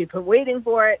is, but we've been waiting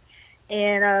for it.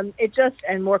 And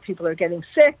and more people are getting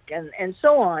sick and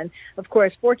so on. Of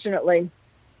course, fortunately,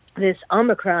 this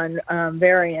Omicron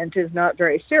variant is not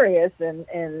very serious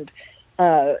and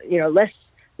less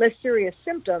serious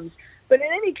symptoms. But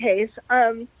in any case,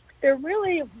 there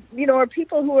really, are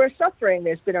people who are suffering.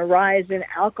 There's been a rise in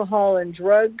alcohol and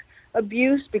drug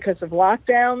abuse because of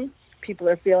lockdown. People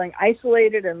are feeling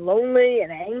isolated and lonely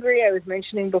and angry. I was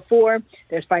mentioning before,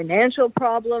 there's financial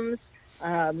problems.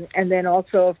 And then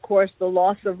also, of course, the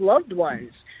loss of loved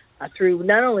ones through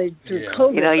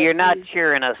COVID. You're not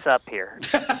cheering us up here.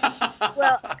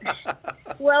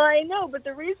 Well, I know, but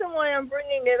the reason why I'm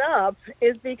bringing it up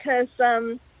is because,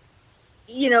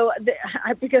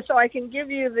 because so I can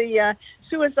give you the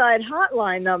suicide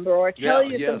hotline number or tell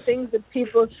you some things that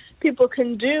people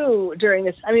can do during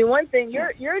this. I mean, one thing,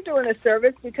 you're doing a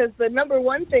service because the number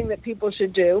one thing that people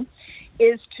should do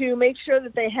is to make sure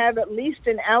that they have at least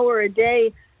an hour a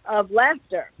day of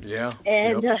laughter. Yeah.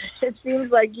 And it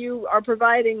seems like you are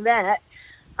providing that.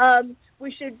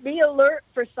 We should be alert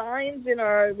for signs in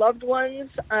our loved ones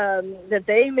that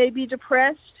they may be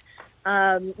depressed.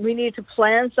 We need to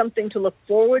plan something to look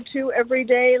forward to every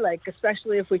day, like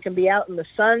especially if we can be out in the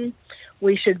sun.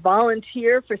 We should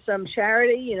volunteer for some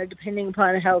charity, depending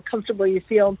upon how comfortable you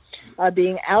feel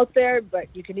being out there. But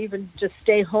you can even just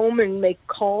stay home and make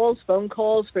phone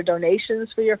calls for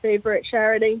donations for your favorite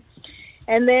charity.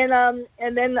 And then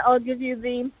I'll give you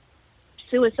the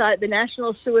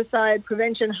National Suicide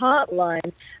Prevention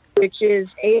Hotline, which is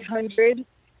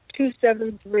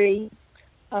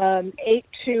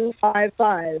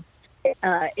 800-273-8255,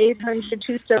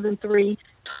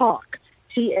 800-273-TALK,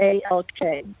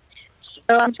 TALK.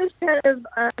 So I'm just kind of,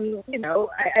 I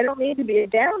don't mean to be a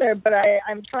downer, but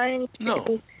I'm trying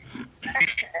to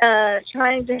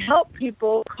help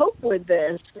people cope with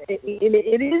this.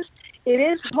 It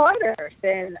is harder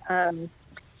than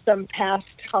some past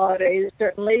holidays,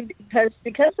 certainly,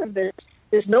 because of this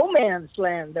no man's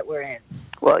land that we're in.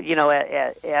 Well,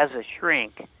 as a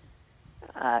shrink,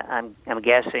 I'm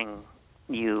guessing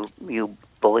you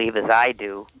believe, as I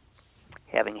do,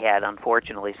 having had,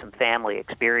 unfortunately, some family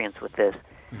experience with this,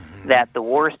 that the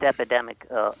worst epidemic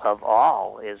of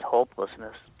all is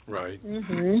hopelessness. Right.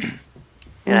 And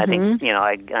I think,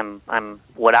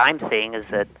 what I'm seeing is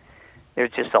that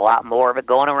there's just a lot more of it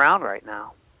going around right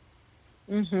now.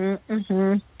 And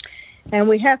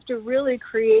we have to really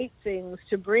create things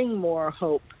to bring more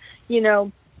hope.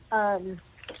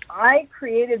 I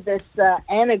created this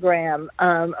anagram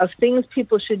of things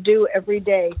people should do every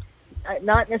day.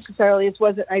 Not necessarily,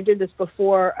 I did this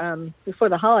before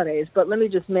the holidays, but let me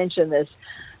just mention this.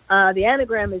 The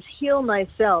anagram is HEAL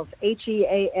MYSELF,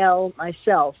 HEAL,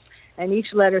 myself, and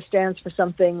each letter stands for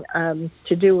something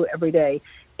to do every day.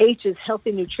 H is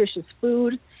healthy, nutritious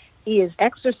food. E is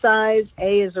exercise.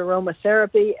 A is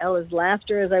aromatherapy. L is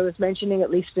laughter, as I was mentioning,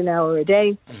 at least an hour a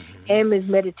day. M is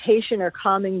meditation or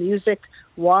calming music.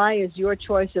 Y is your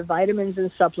choice of vitamins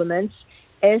and supplements.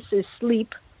 S is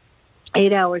sleep,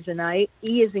 8 hours a night.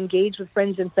 E is engage with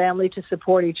friends and family to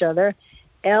support each other.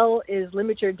 L is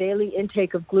limit your daily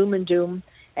intake of gloom and doom.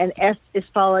 And S is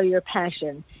follow your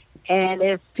passion. And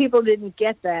if people didn't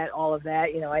get all of that,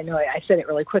 I know I said it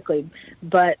really quickly,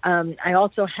 but I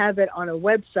also have it on a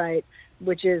website,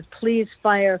 which is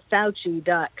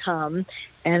pleasefirefauci.com.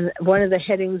 And one of the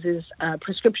headings is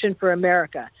Prescription for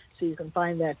America. So you can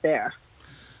find that there.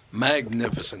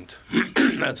 Magnificent.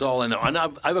 That's all I know. And I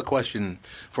have a question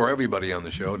for everybody on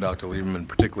the show, Dr. Lieberman,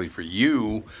 particularly for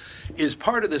you. Is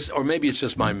part of this, or maybe it's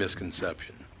just my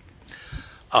misconception,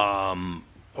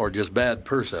 or just bad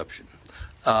perception.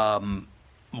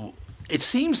 It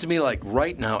seems to me like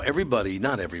right now everybody,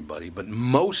 not everybody, but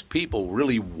most people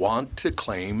really want to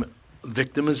claim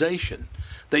victimization.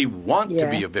 They want to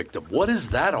be a victim. What is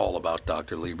that all about,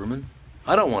 Dr. Lieberman?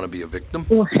 I don't want to be a victim.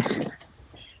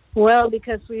 Well,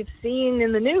 because we've seen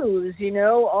in the news,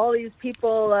 all these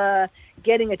people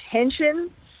getting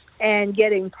attention and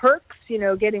getting perks,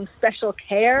 getting special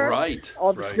care. Right.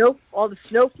 All the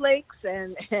snowflakes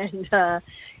and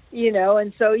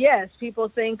and so yes, people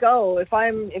think, oh, if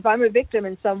I'm a victim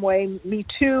in some way, Me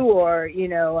Too, or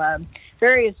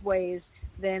various ways,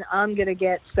 then I'm going to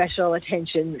get special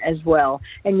attention as well.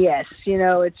 And yes,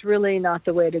 it's really not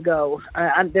the way to go.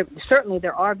 Certainly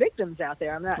there are victims out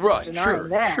there. I'm not denying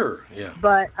that. Sure, yeah.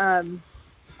 But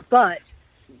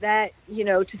that,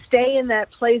 to stay in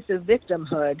that place of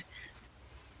victimhood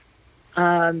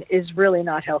is really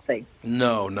not healthy.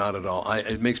 No, not at all.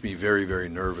 It makes me very, very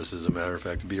nervous, as a matter of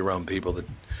fact, to be around people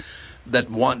that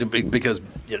want to be, because,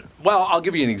 well, I'll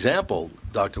give you an example,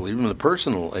 Dr. Lieberman, a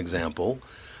personal example.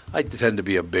 I tend to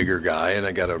be a bigger guy, and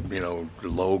I got a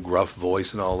low, gruff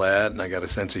voice and all that, and I got a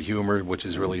sense of humor, which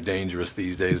is really dangerous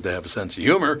these days to have a sense of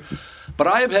humor. But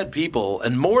I have had people,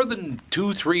 and more than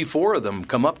 2, 3, 4 of them,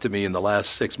 come up to me in the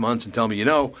last 6 months and tell me,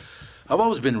 I've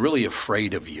always been really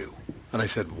afraid of you. And I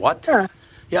said, what?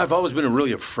 Yeah, I've always been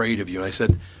really afraid of you. And I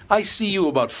said, I see you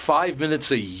about 5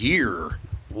 minutes a year.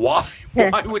 Why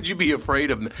would you be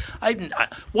afraid of me?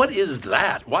 What is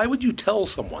that? Why would you tell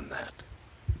someone that?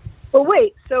 Well,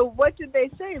 wait. So, what did they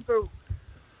say for?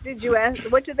 Did you ask?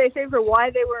 What did they say for why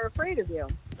they were afraid of you?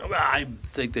 I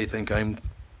think they think I'm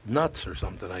nuts or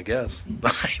something. I guess.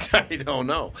 I don't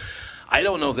know. I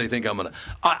don't know if they think I'm gonna.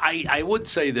 I would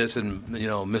say this, and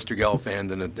Mr. Gelfand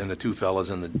and the two fellas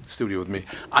in the studio with me.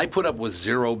 I put up with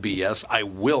zero BS. I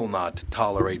will not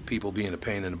tolerate people being a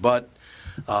pain in the butt.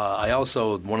 I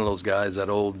also one of those guys that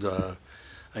old.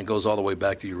 It goes all the way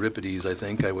back to Euripides, I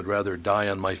think. I would rather die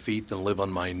on my feet than live on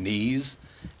my knees.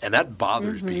 And that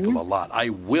bothers people a lot. I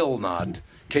will not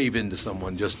cave into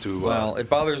someone just to... Well, it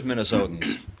bothers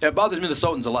Minnesotans. It bothers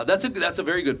Minnesotans a lot. That's a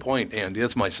very good point, Andy.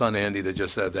 That's my son, Andy, that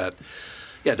just said that.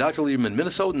 Yeah, Dr. Lieberman,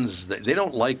 Minnesotans, they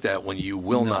don't like that when you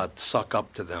will not suck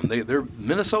up to them.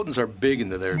 Minnesotans are big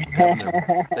into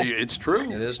it's true.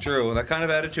 It is true. That kind of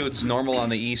attitude's normal on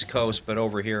the East Coast, but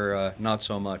over here, not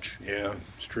so much. Yeah,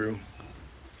 it's true.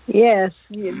 Yes,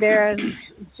 Minnesota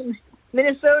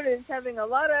is having a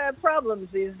lot of problems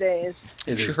these days.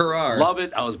 It sure are. Love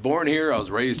it. I was born here. I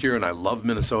was raised here, and I love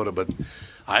Minnesota. But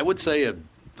I would say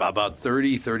about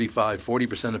 30, 35,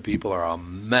 40% of people are a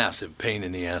massive pain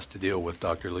in the ass to deal with,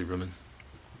 Dr. Lieberman.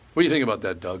 What do you think about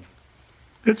that, Doug?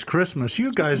 It's Christmas.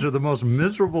 You guys are the most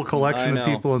miserable collection of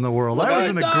people in the world. I was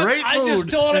in a great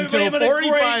mood until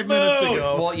 45 minutes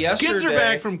ago. Well, yesterday, kids are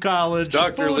back from college.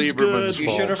 Dr. Lieberman's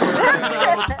you should have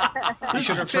heard. This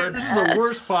is the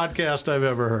worst podcast I've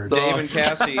ever heard. Dave and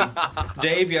Cassie.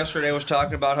 Dave yesterday was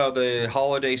talking about how the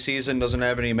holiday season doesn't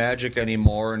have any magic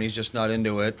anymore, and he's just not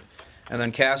into it. And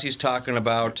then Cassie's talking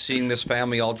about seeing this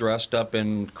family all dressed up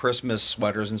in Christmas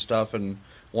sweaters and stuff, and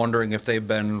wondering if they've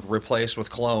been replaced with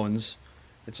clones.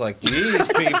 It's like, geez,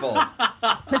 people.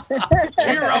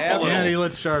 Cheer up a little. Andy,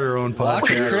 let's start our own Watch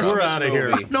a podcast. Christmas We're out of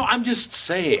here. movie. No, I'm just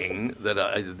saying that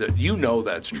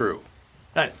that's true.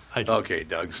 Okay,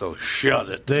 Doug, so shut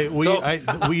it.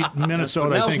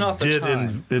 Minnesota, I think, did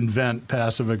invent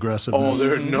passive aggressiveness. Oh,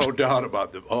 there's no doubt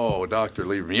about that. Oh, Dr.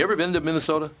 Lieberman. You ever been to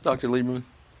Minnesota, Dr. Lieberman?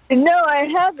 No, I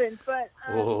haven't, but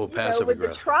passive with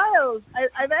the trials,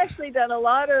 I've actually done a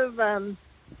lot of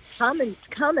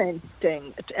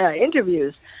commenting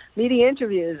interviews, media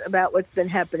interviews about what's been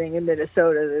happening in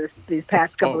Minnesota these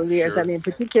past couple of years. Sure. I mean,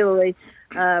 particularly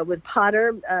with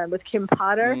Potter, with Kim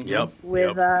Potter,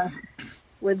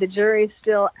 with the jury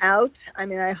still out. I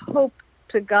mean, I hope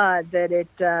to God that it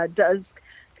does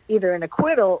either an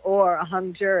acquittal or a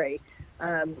hung jury.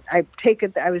 I take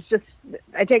it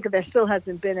there still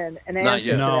hasn't been an answer. Not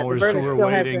yet. No, we're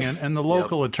waiting, and the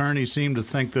local attorneys seem to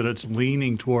think that it's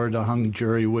leaning toward a hung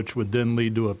jury, which would then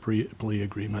lead to a plea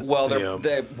agreement. Well,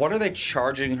 what are they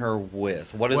charging her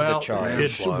with? What is the charge?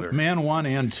 It's man 1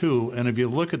 and 2, and if you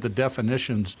look at the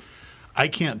definitions, I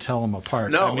can't tell them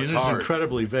apart. No, I mean, it's it's hard.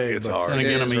 Incredibly vague. It's but hard. then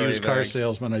again, I'm a used car vague.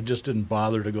 salesman. I just didn't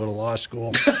bother to go to law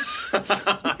school.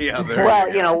 Yeah, there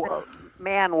Well,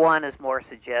 man 1 is more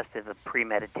suggestive of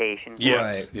premeditation.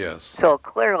 Yes, yes. So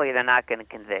clearly they're not going to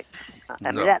convict.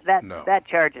 I mean, that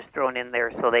charge is thrown in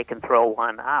there so they can throw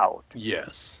one out.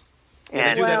 Yes. Yeah,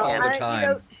 they do that all the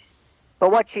time.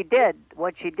 But what she did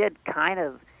kind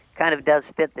of does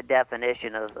fit the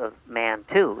definition of man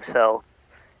too. So,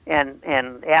 and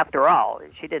after all,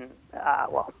 she didn't.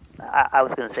 Well, I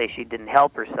was going to say she didn't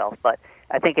help herself, but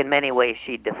I think in many ways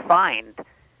she defined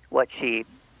what she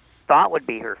thought would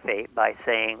be her fate by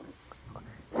saying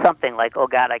something like, "Oh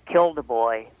God, I killed a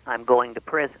boy. I'm going to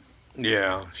prison."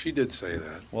 Yeah, she did say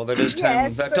that. Well, that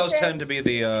does tend to be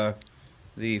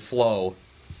the flow.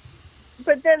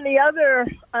 But then the other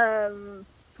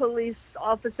police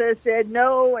officer said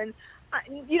no, and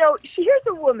here's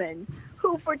a woman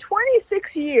who for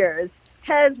 26 years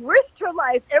has risked her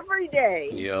life every day.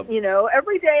 Yep.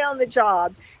 Every day on the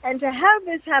job, and to have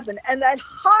this happen, and that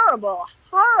horrible,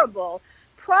 horrible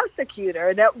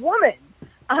prosecutor, that woman.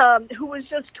 Who was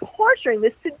just torturing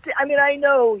this. I mean, I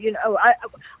know,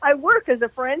 I work as a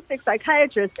forensic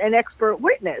psychiatrist and expert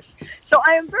witness. So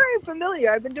I am very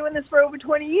familiar. I've been doing this for over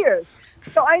 20 years.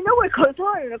 So I know what goes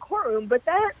on in a courtroom, but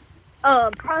that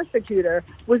prosecutor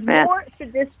was more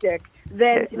sadistic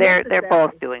than they're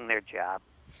both doing their job.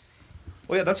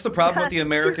 Well, yeah, that's the problem with the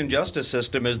American justice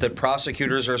system is that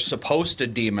prosecutors are supposed to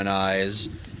demonize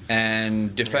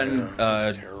and defend.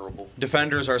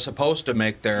 Defenders are supposed to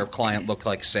make their client look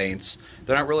like saints.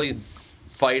 They're not really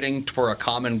fighting for a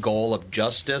common goal of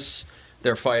justice.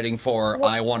 They're fighting for,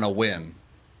 I want to win.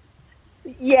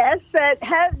 Yes,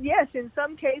 in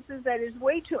some cases that is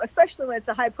way too, especially when it's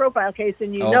a high-profile case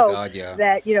and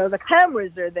that, the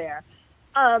cameras are there.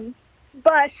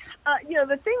 But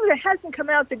the thing that hasn't come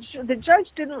out, the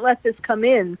judge didn't let this come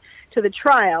in to the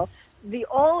trial,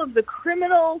 all of the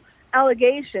criminal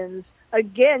allegations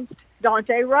against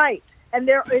Dante Wright. And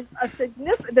there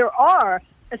are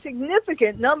a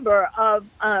significant number of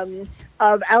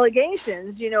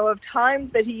allegations, of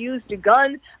times that he used a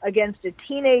gun against a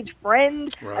teenage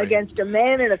friend, against a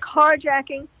man in a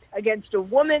carjacking, against a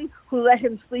woman who let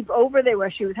him sleep over there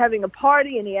where she was having a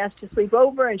party and he asked to sleep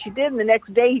over and she did, and the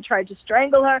next day he tried to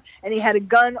strangle her and he had a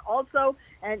gun also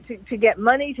and to get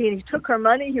money. He took her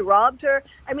money, he robbed her.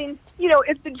 I mean,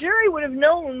 if the jury would have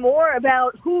known more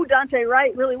about who Dante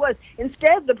Wright really was,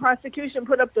 instead the prosecution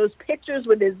put up those pictures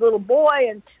with his little boy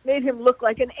and made him look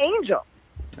like an angel.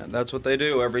 And that's what they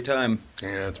do every time.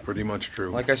 Yeah, it's pretty much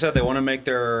true. Like I said, they want to make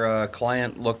their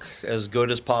client look as good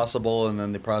as possible, and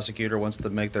then the prosecutor wants to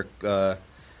make the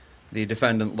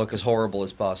defendant look as horrible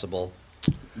as possible.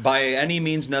 By any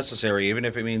means necessary, even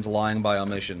if it means lying by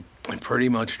omission. Pretty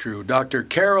much true. Dr.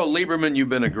 Carole Lieberman, you've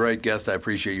been a great guest. I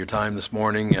appreciate your time this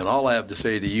morning, and all I have to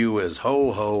say to you is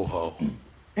ho, ho, ho.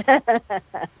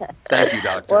 Thank you,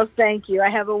 Doctor. Well, thank you.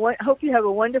 Hope you have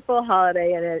a wonderful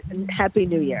holiday and a Happy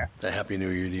New Year. A Happy New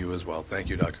Year to you as well. Thank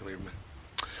you, Dr. Lieberman.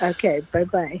 Okay,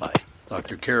 bye-bye. Bye.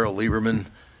 Dr. Carole Lieberman.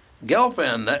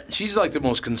 Gelfand, she's like the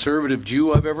most conservative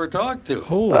Jew I've ever talked to.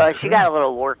 She got a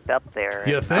little worked up there.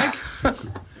 You think?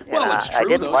 Well, it's true, I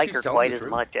didn't though. like She's her telling quite the as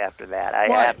truth. much after that. I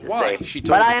Why? have to Why? say. She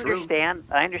told but the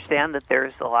I understand that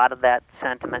there's a lot of that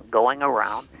sentiment going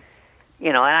around.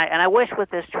 And I wish with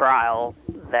this trial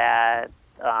that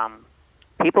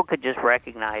people could just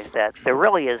recognize that there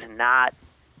really is not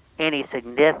any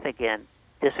significant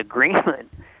disagreement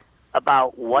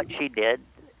about what she did,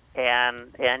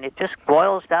 and it just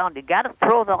boils down to you got to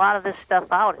throw a lot of this stuff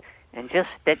out and just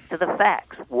stick to the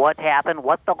facts. What happened?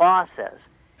 What the law says.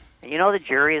 And the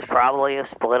jury is probably a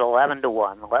split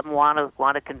 11-1. 11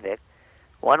 want to convict,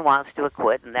 one wants to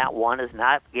acquit, and that one is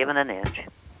not given an inch.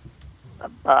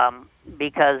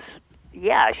 Because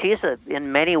she's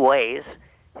in many ways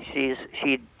she's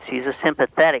a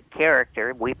sympathetic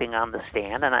character weeping on the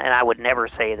stand, and I would never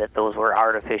say that those were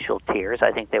artificial tears.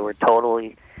 I think they were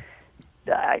totally.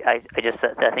 I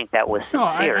think that was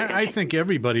sincere. No, I think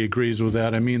everybody agrees with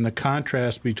that. I mean, the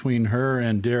contrast between her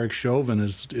and Derek Chauvin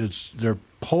is they're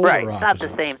polar opposites. It's not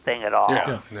the same thing at all.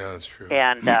 Yeah, that's true.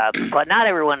 And but not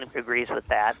everyone agrees with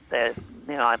that. There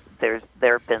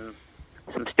have been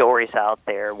some stories out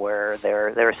there where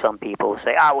there are some people who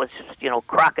say, it's just,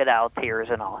 crocodile tears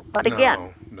and all. But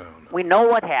again, we know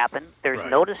what happened. There's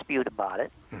no dispute about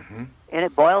it. Mm-hmm. And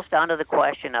it boils down to the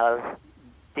question of,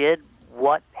 did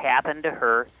what happened to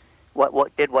her,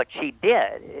 what she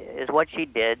did, is what she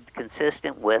did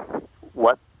consistent with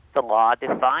what the law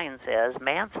defines as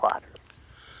manslaughter?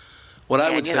 What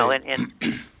I would say,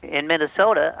 in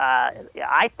Minnesota,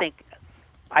 I think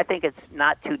it's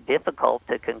not too difficult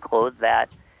to conclude that,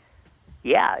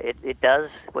 it does,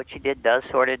 what she did does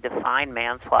sort of define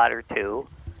manslaughter too,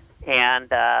 and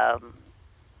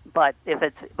but if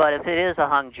it is a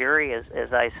hung jury,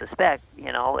 as I suspect,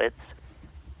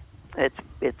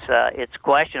 it's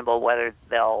questionable whether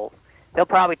they'll they'll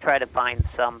probably try to find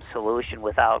some solution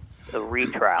without a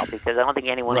retrial because I don't think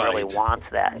anyone really wants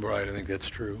that. Right, I think that's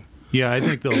true. Yeah, I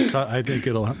think they'll cut. I think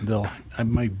they'll.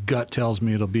 My gut tells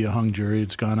me it'll be a hung jury.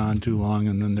 It's gone on too long,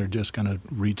 and then they're just going to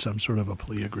reach some sort of a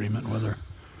plea agreement with her.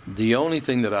 The only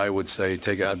thing that I would say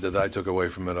that I took away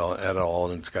from it at all,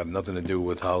 and it's got nothing to do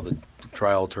with how the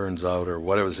trial turns out or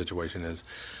whatever the situation is,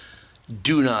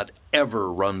 do not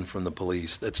ever run from the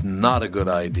police. That's not a good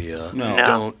idea. No.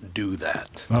 Don't do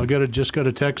that. Well, just got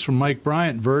a text from Mike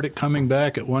Bryant. Verdict coming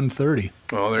back at 1:30.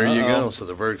 Oh, there you go. So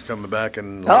the verdict's coming back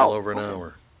in a little over an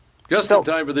hour. Just in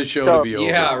time for this show to be over.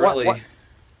 Yeah, really.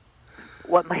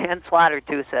 What manslaughter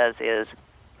 2 says is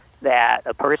that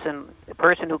a person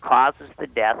who causes the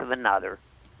death of another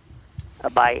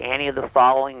by any of the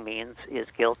following means is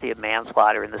guilty of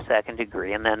manslaughter in the second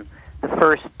degree. And then the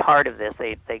first part of this,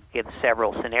 they give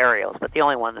several scenarios, but the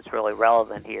only one that's really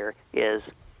relevant here is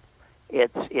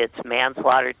it's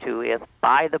manslaughter 2 if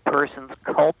by the person's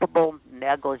culpable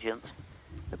negligence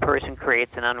the person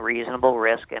creates an unreasonable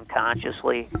risk and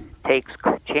consciously takes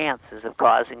chances of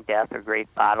causing death or great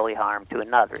bodily harm to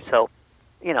another. So,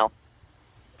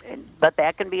 but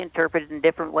that can be interpreted in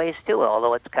different ways too,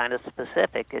 although it's kind of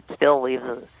specific. It still leaves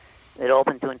it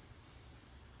open to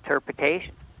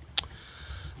interpretation.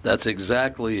 That's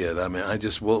exactly it. I mean,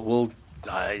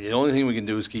 the only thing we can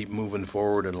do is keep moving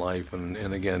forward in life,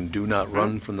 and again, do not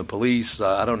run from the police.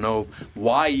 I don't know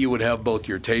why you would have both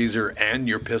your taser and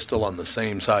your pistol on the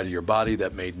same side of your body.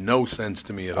 That made no sense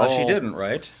to me at all. She didn't,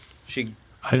 right?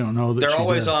 I don't know that they're she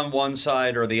always did. on one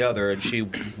side or the other, and she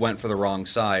went for the wrong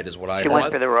side, is what I heard. She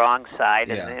went for the wrong side,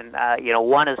 Yeah. and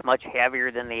one is much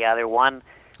heavier than the other. One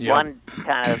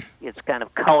it's kind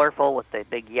of colorful with the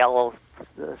big yellow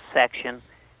section,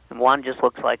 and one just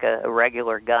looks like a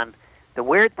regular gun. The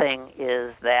weird thing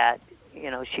is that,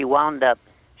 she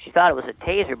thought it was a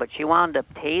taser, but she wound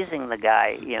up tasing the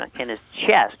guy, in his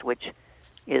chest, which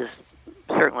is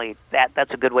certainly,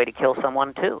 that's a good way to kill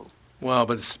someone, too. Well,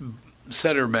 but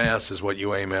center mass is what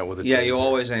you aim at with a taser. Yeah, you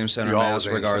always aim center mass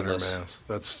regardless. Center mass.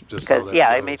 That's just because, how that goes.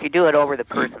 I mean, if you do it over the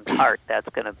person's heart, that's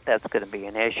gonna be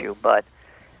an issue. But,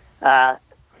 it's...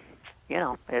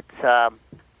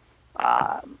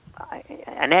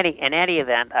 in any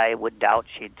event, I would doubt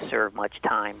she'd serve much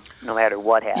time, no matter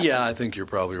what happens. Yeah, I think you're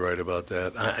probably right about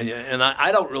that.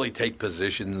 I don't really take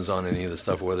positions on any of the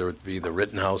stuff, whether it be the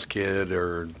Rittenhouse kid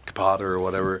or Potter or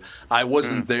whatever. I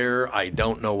wasn't there. I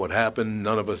don't know what happened.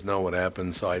 None of us know what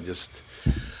happened. So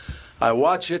I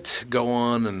watch it go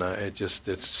on, and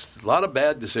it's a lot of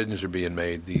bad decisions are being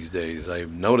made these days.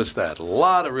 I've noticed that. A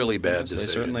lot of really bad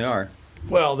decisions. They certainly are.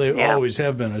 Well, they always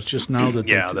have been. It's just now that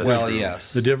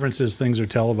yes. The difference is things are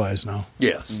televised now.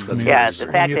 Yes. The fact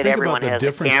that think everyone about the has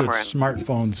difference a that camera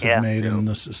smartphones have made in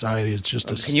the society, it's just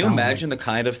astounding. Can you imagine the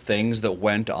kind of things that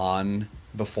went on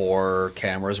before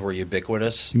cameras were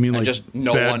ubiquitous? You mean and like just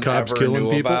no bad one cops ever killing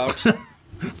knew people? about?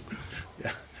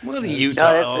 What are you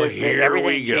talking about? Here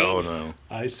we go now.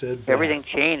 I said everything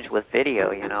changed with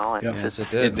video, Yes,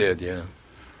 it did. It did, yeah.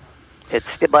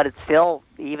 But it's still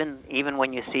even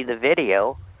when you see the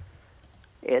video,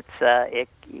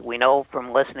 we know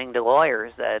from listening to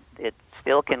lawyers that it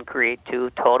still can create two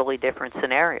totally different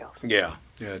scenarios. Yeah,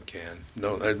 it can.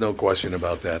 No, there's no question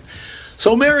about that.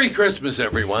 So Merry Christmas,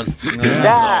 everyone.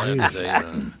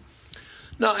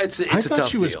 No, it's a tough I thought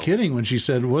she was kidding when she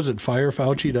said, was it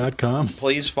firefauci.com?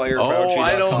 Please fire Fauci.com.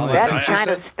 I don't. That kind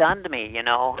of stunned me,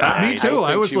 Me too.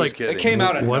 I was like, it came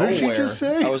out of what nowhere. did she just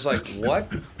say? I was like,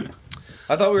 what?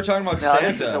 I thought we were talking about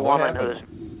Santa.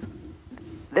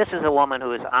 This is a woman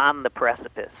who is on the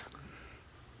precipice.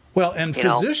 Well, and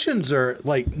physicians are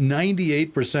like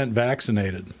 98%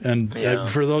 vaccinated. And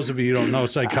for those of you who don't know,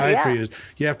 psychiatry is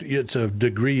it's a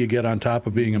degree you get on top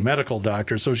of being a medical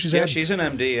doctor. So she's an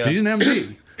MD. She's an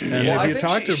MD. And if you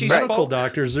talk to medical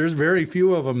doctors, there's very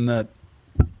few of them that.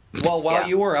 Well, while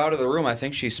you were out of the room, I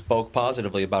think she spoke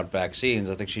positively about vaccines.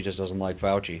 I think she just doesn't like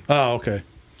Fauci. Oh, okay.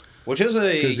 Which is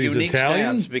a unique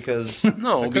Italian? stance because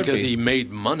he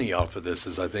made money off of this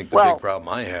is I think the big problem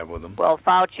I have with him. Well,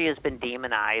 Fauci has been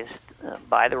demonized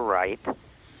by the right,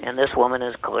 and this woman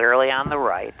is clearly on the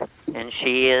right, and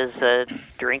she is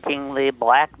drinking the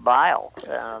black bile.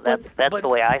 That's the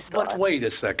way I saw it. But wait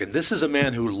a second. This is a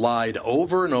man who lied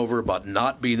over and over about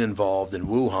not being involved in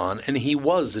Wuhan, and he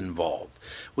was involved.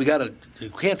 We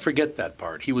can't forget that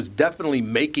part. He was definitely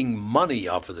making money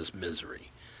off of this misery.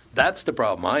 That's the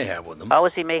problem I have with him. How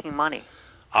is he making money?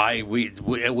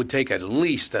 It would take at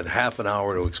least a half an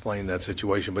hour to explain that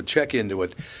situation, but check into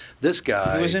it. This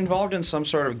guy... He was involved in some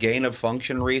sort of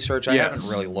gain-of-function research. I haven't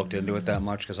really looked into it that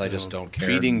much because I just don't care.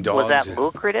 Feeding dogs. Was that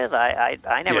lucrative? I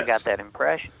never got that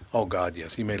impression. Oh, God,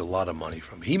 yes. He made a lot of money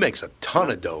from it. He makes a ton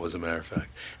of dough, as a matter of fact.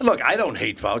 And look, I don't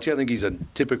hate Fauci. I think he's a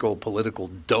typical political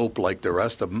dope like the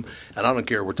rest of them. And I don't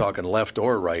care if we're talking left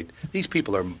or right. These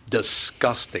people are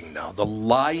disgusting now. The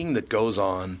lying that goes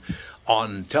on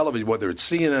television, whether it's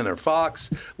CNN or Fox,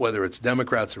 whether it's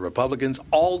Democrats or Republicans,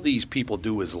 all these people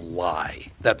do is lie.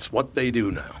 That's what they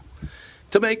do now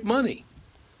to make money.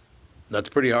 That's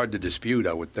pretty hard to dispute,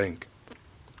 I would think.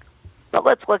 But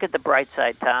let's look at the bright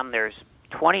side, Tom. There's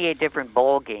 28 different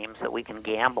bowl games that we can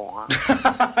gamble on.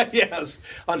 Yes.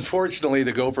 Unfortunately,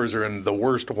 the Gophers are in the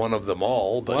worst one of them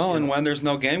all. But, and when there's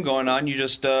no game going on, you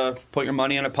just put your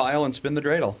money in a pile and spin the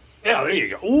dreidel. Yeah, there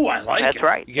you go. Ooh, I like That's it.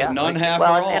 right. You get none, half,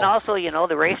 well, or all. and also, the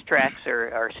racetracks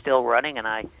are still running,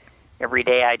 and every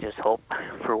day I just hope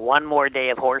for one more day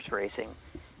of horse racing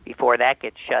before that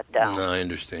gets shut down. No, I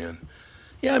understand.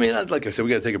 Yeah, I mean, like I said, we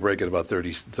got to take a break in about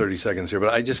 30 seconds here.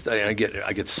 But I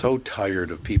get so tired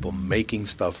of people making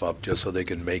stuff up just so they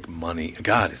can make money.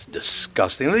 God, it's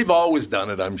disgusting. And they've always done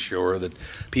it, I'm sure, that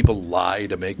people lie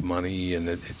to make money, and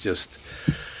it just,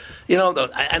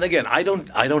 and again, I don't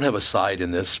have a side in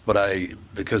this,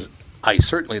 because I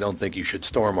certainly don't think you should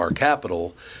storm our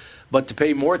capital. But to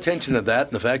pay more attention to that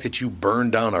and the fact that you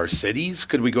burned down our cities,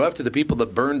 could we go after the people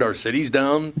that burned our cities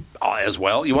down as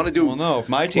well? You want to do? Well, no. If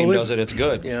my team does it, it's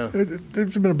good. Yeah.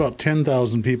 There's been about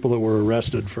 10,000 people that were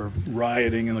arrested for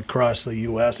rioting across the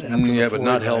U.S. after Yeah, the but Floyd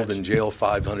not held riots. in jail.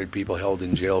 500 people held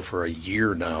in jail for a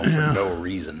year now for no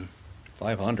reason.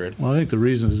 500. Well, I think the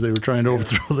reason is they were trying to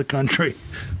overthrow the country.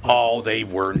 Oh, they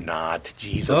were not.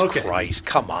 Jesus Christ.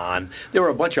 Come on. There were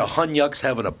a bunch of hunyucks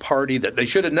having a party that they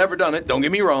should have never done it. Don't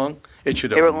get me wrong. It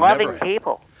should have They were never loving happened.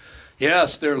 people.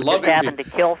 Yes, they're Just loving happened people.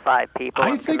 to kill 5 people. I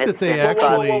and think commit that they suicide.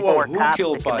 actually- Four Who cops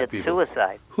killed that 5 commit people?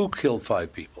 Suicide. Who killed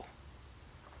 5 people?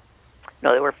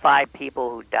 No, there were 5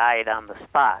 people who died on the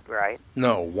spot, right?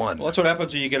 No, 1. Well, that's what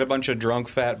happens when you get a bunch of drunk,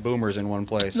 fat boomers in one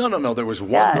place. No. There was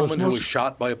one Yeah. woman who was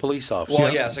shot by a police officer.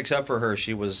 Well, yes, except for her.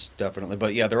 She was definitely.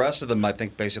 But, yeah, the rest of them, I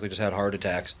think, basically just had heart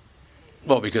attacks.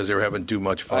 Well, because they were having too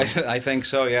much fun. I think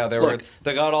so, yeah. Look.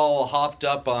 They got all hopped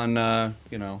up on,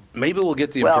 Maybe we'll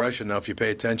get the impression now, if you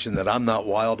pay attention, that I'm not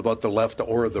wild about the left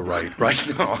or the right.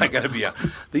 Right now, I got to be.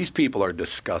 These people are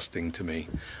disgusting to me.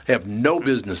 They have no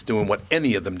business doing what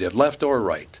any of them did, left or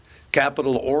right,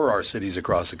 capital or our cities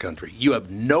across the country. You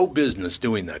have no business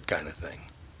doing that kind of thing.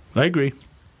 I agree.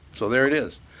 So there it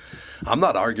is. I'm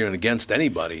not arguing against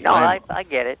anybody. No, I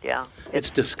get it, yeah.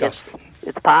 It's disgusting.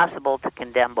 It's possible to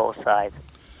condemn both sides.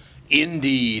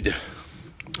 Indeed.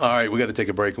 All right, we got to take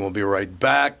a break, and we'll be right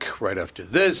back. Right after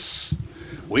this,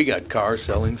 we got car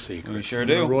selling secrets. we sure Her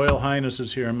do. Royal Highness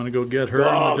is here. I'm going to go get her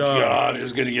Oh, and the dog. God,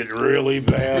 it's going to get really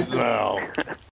bad now.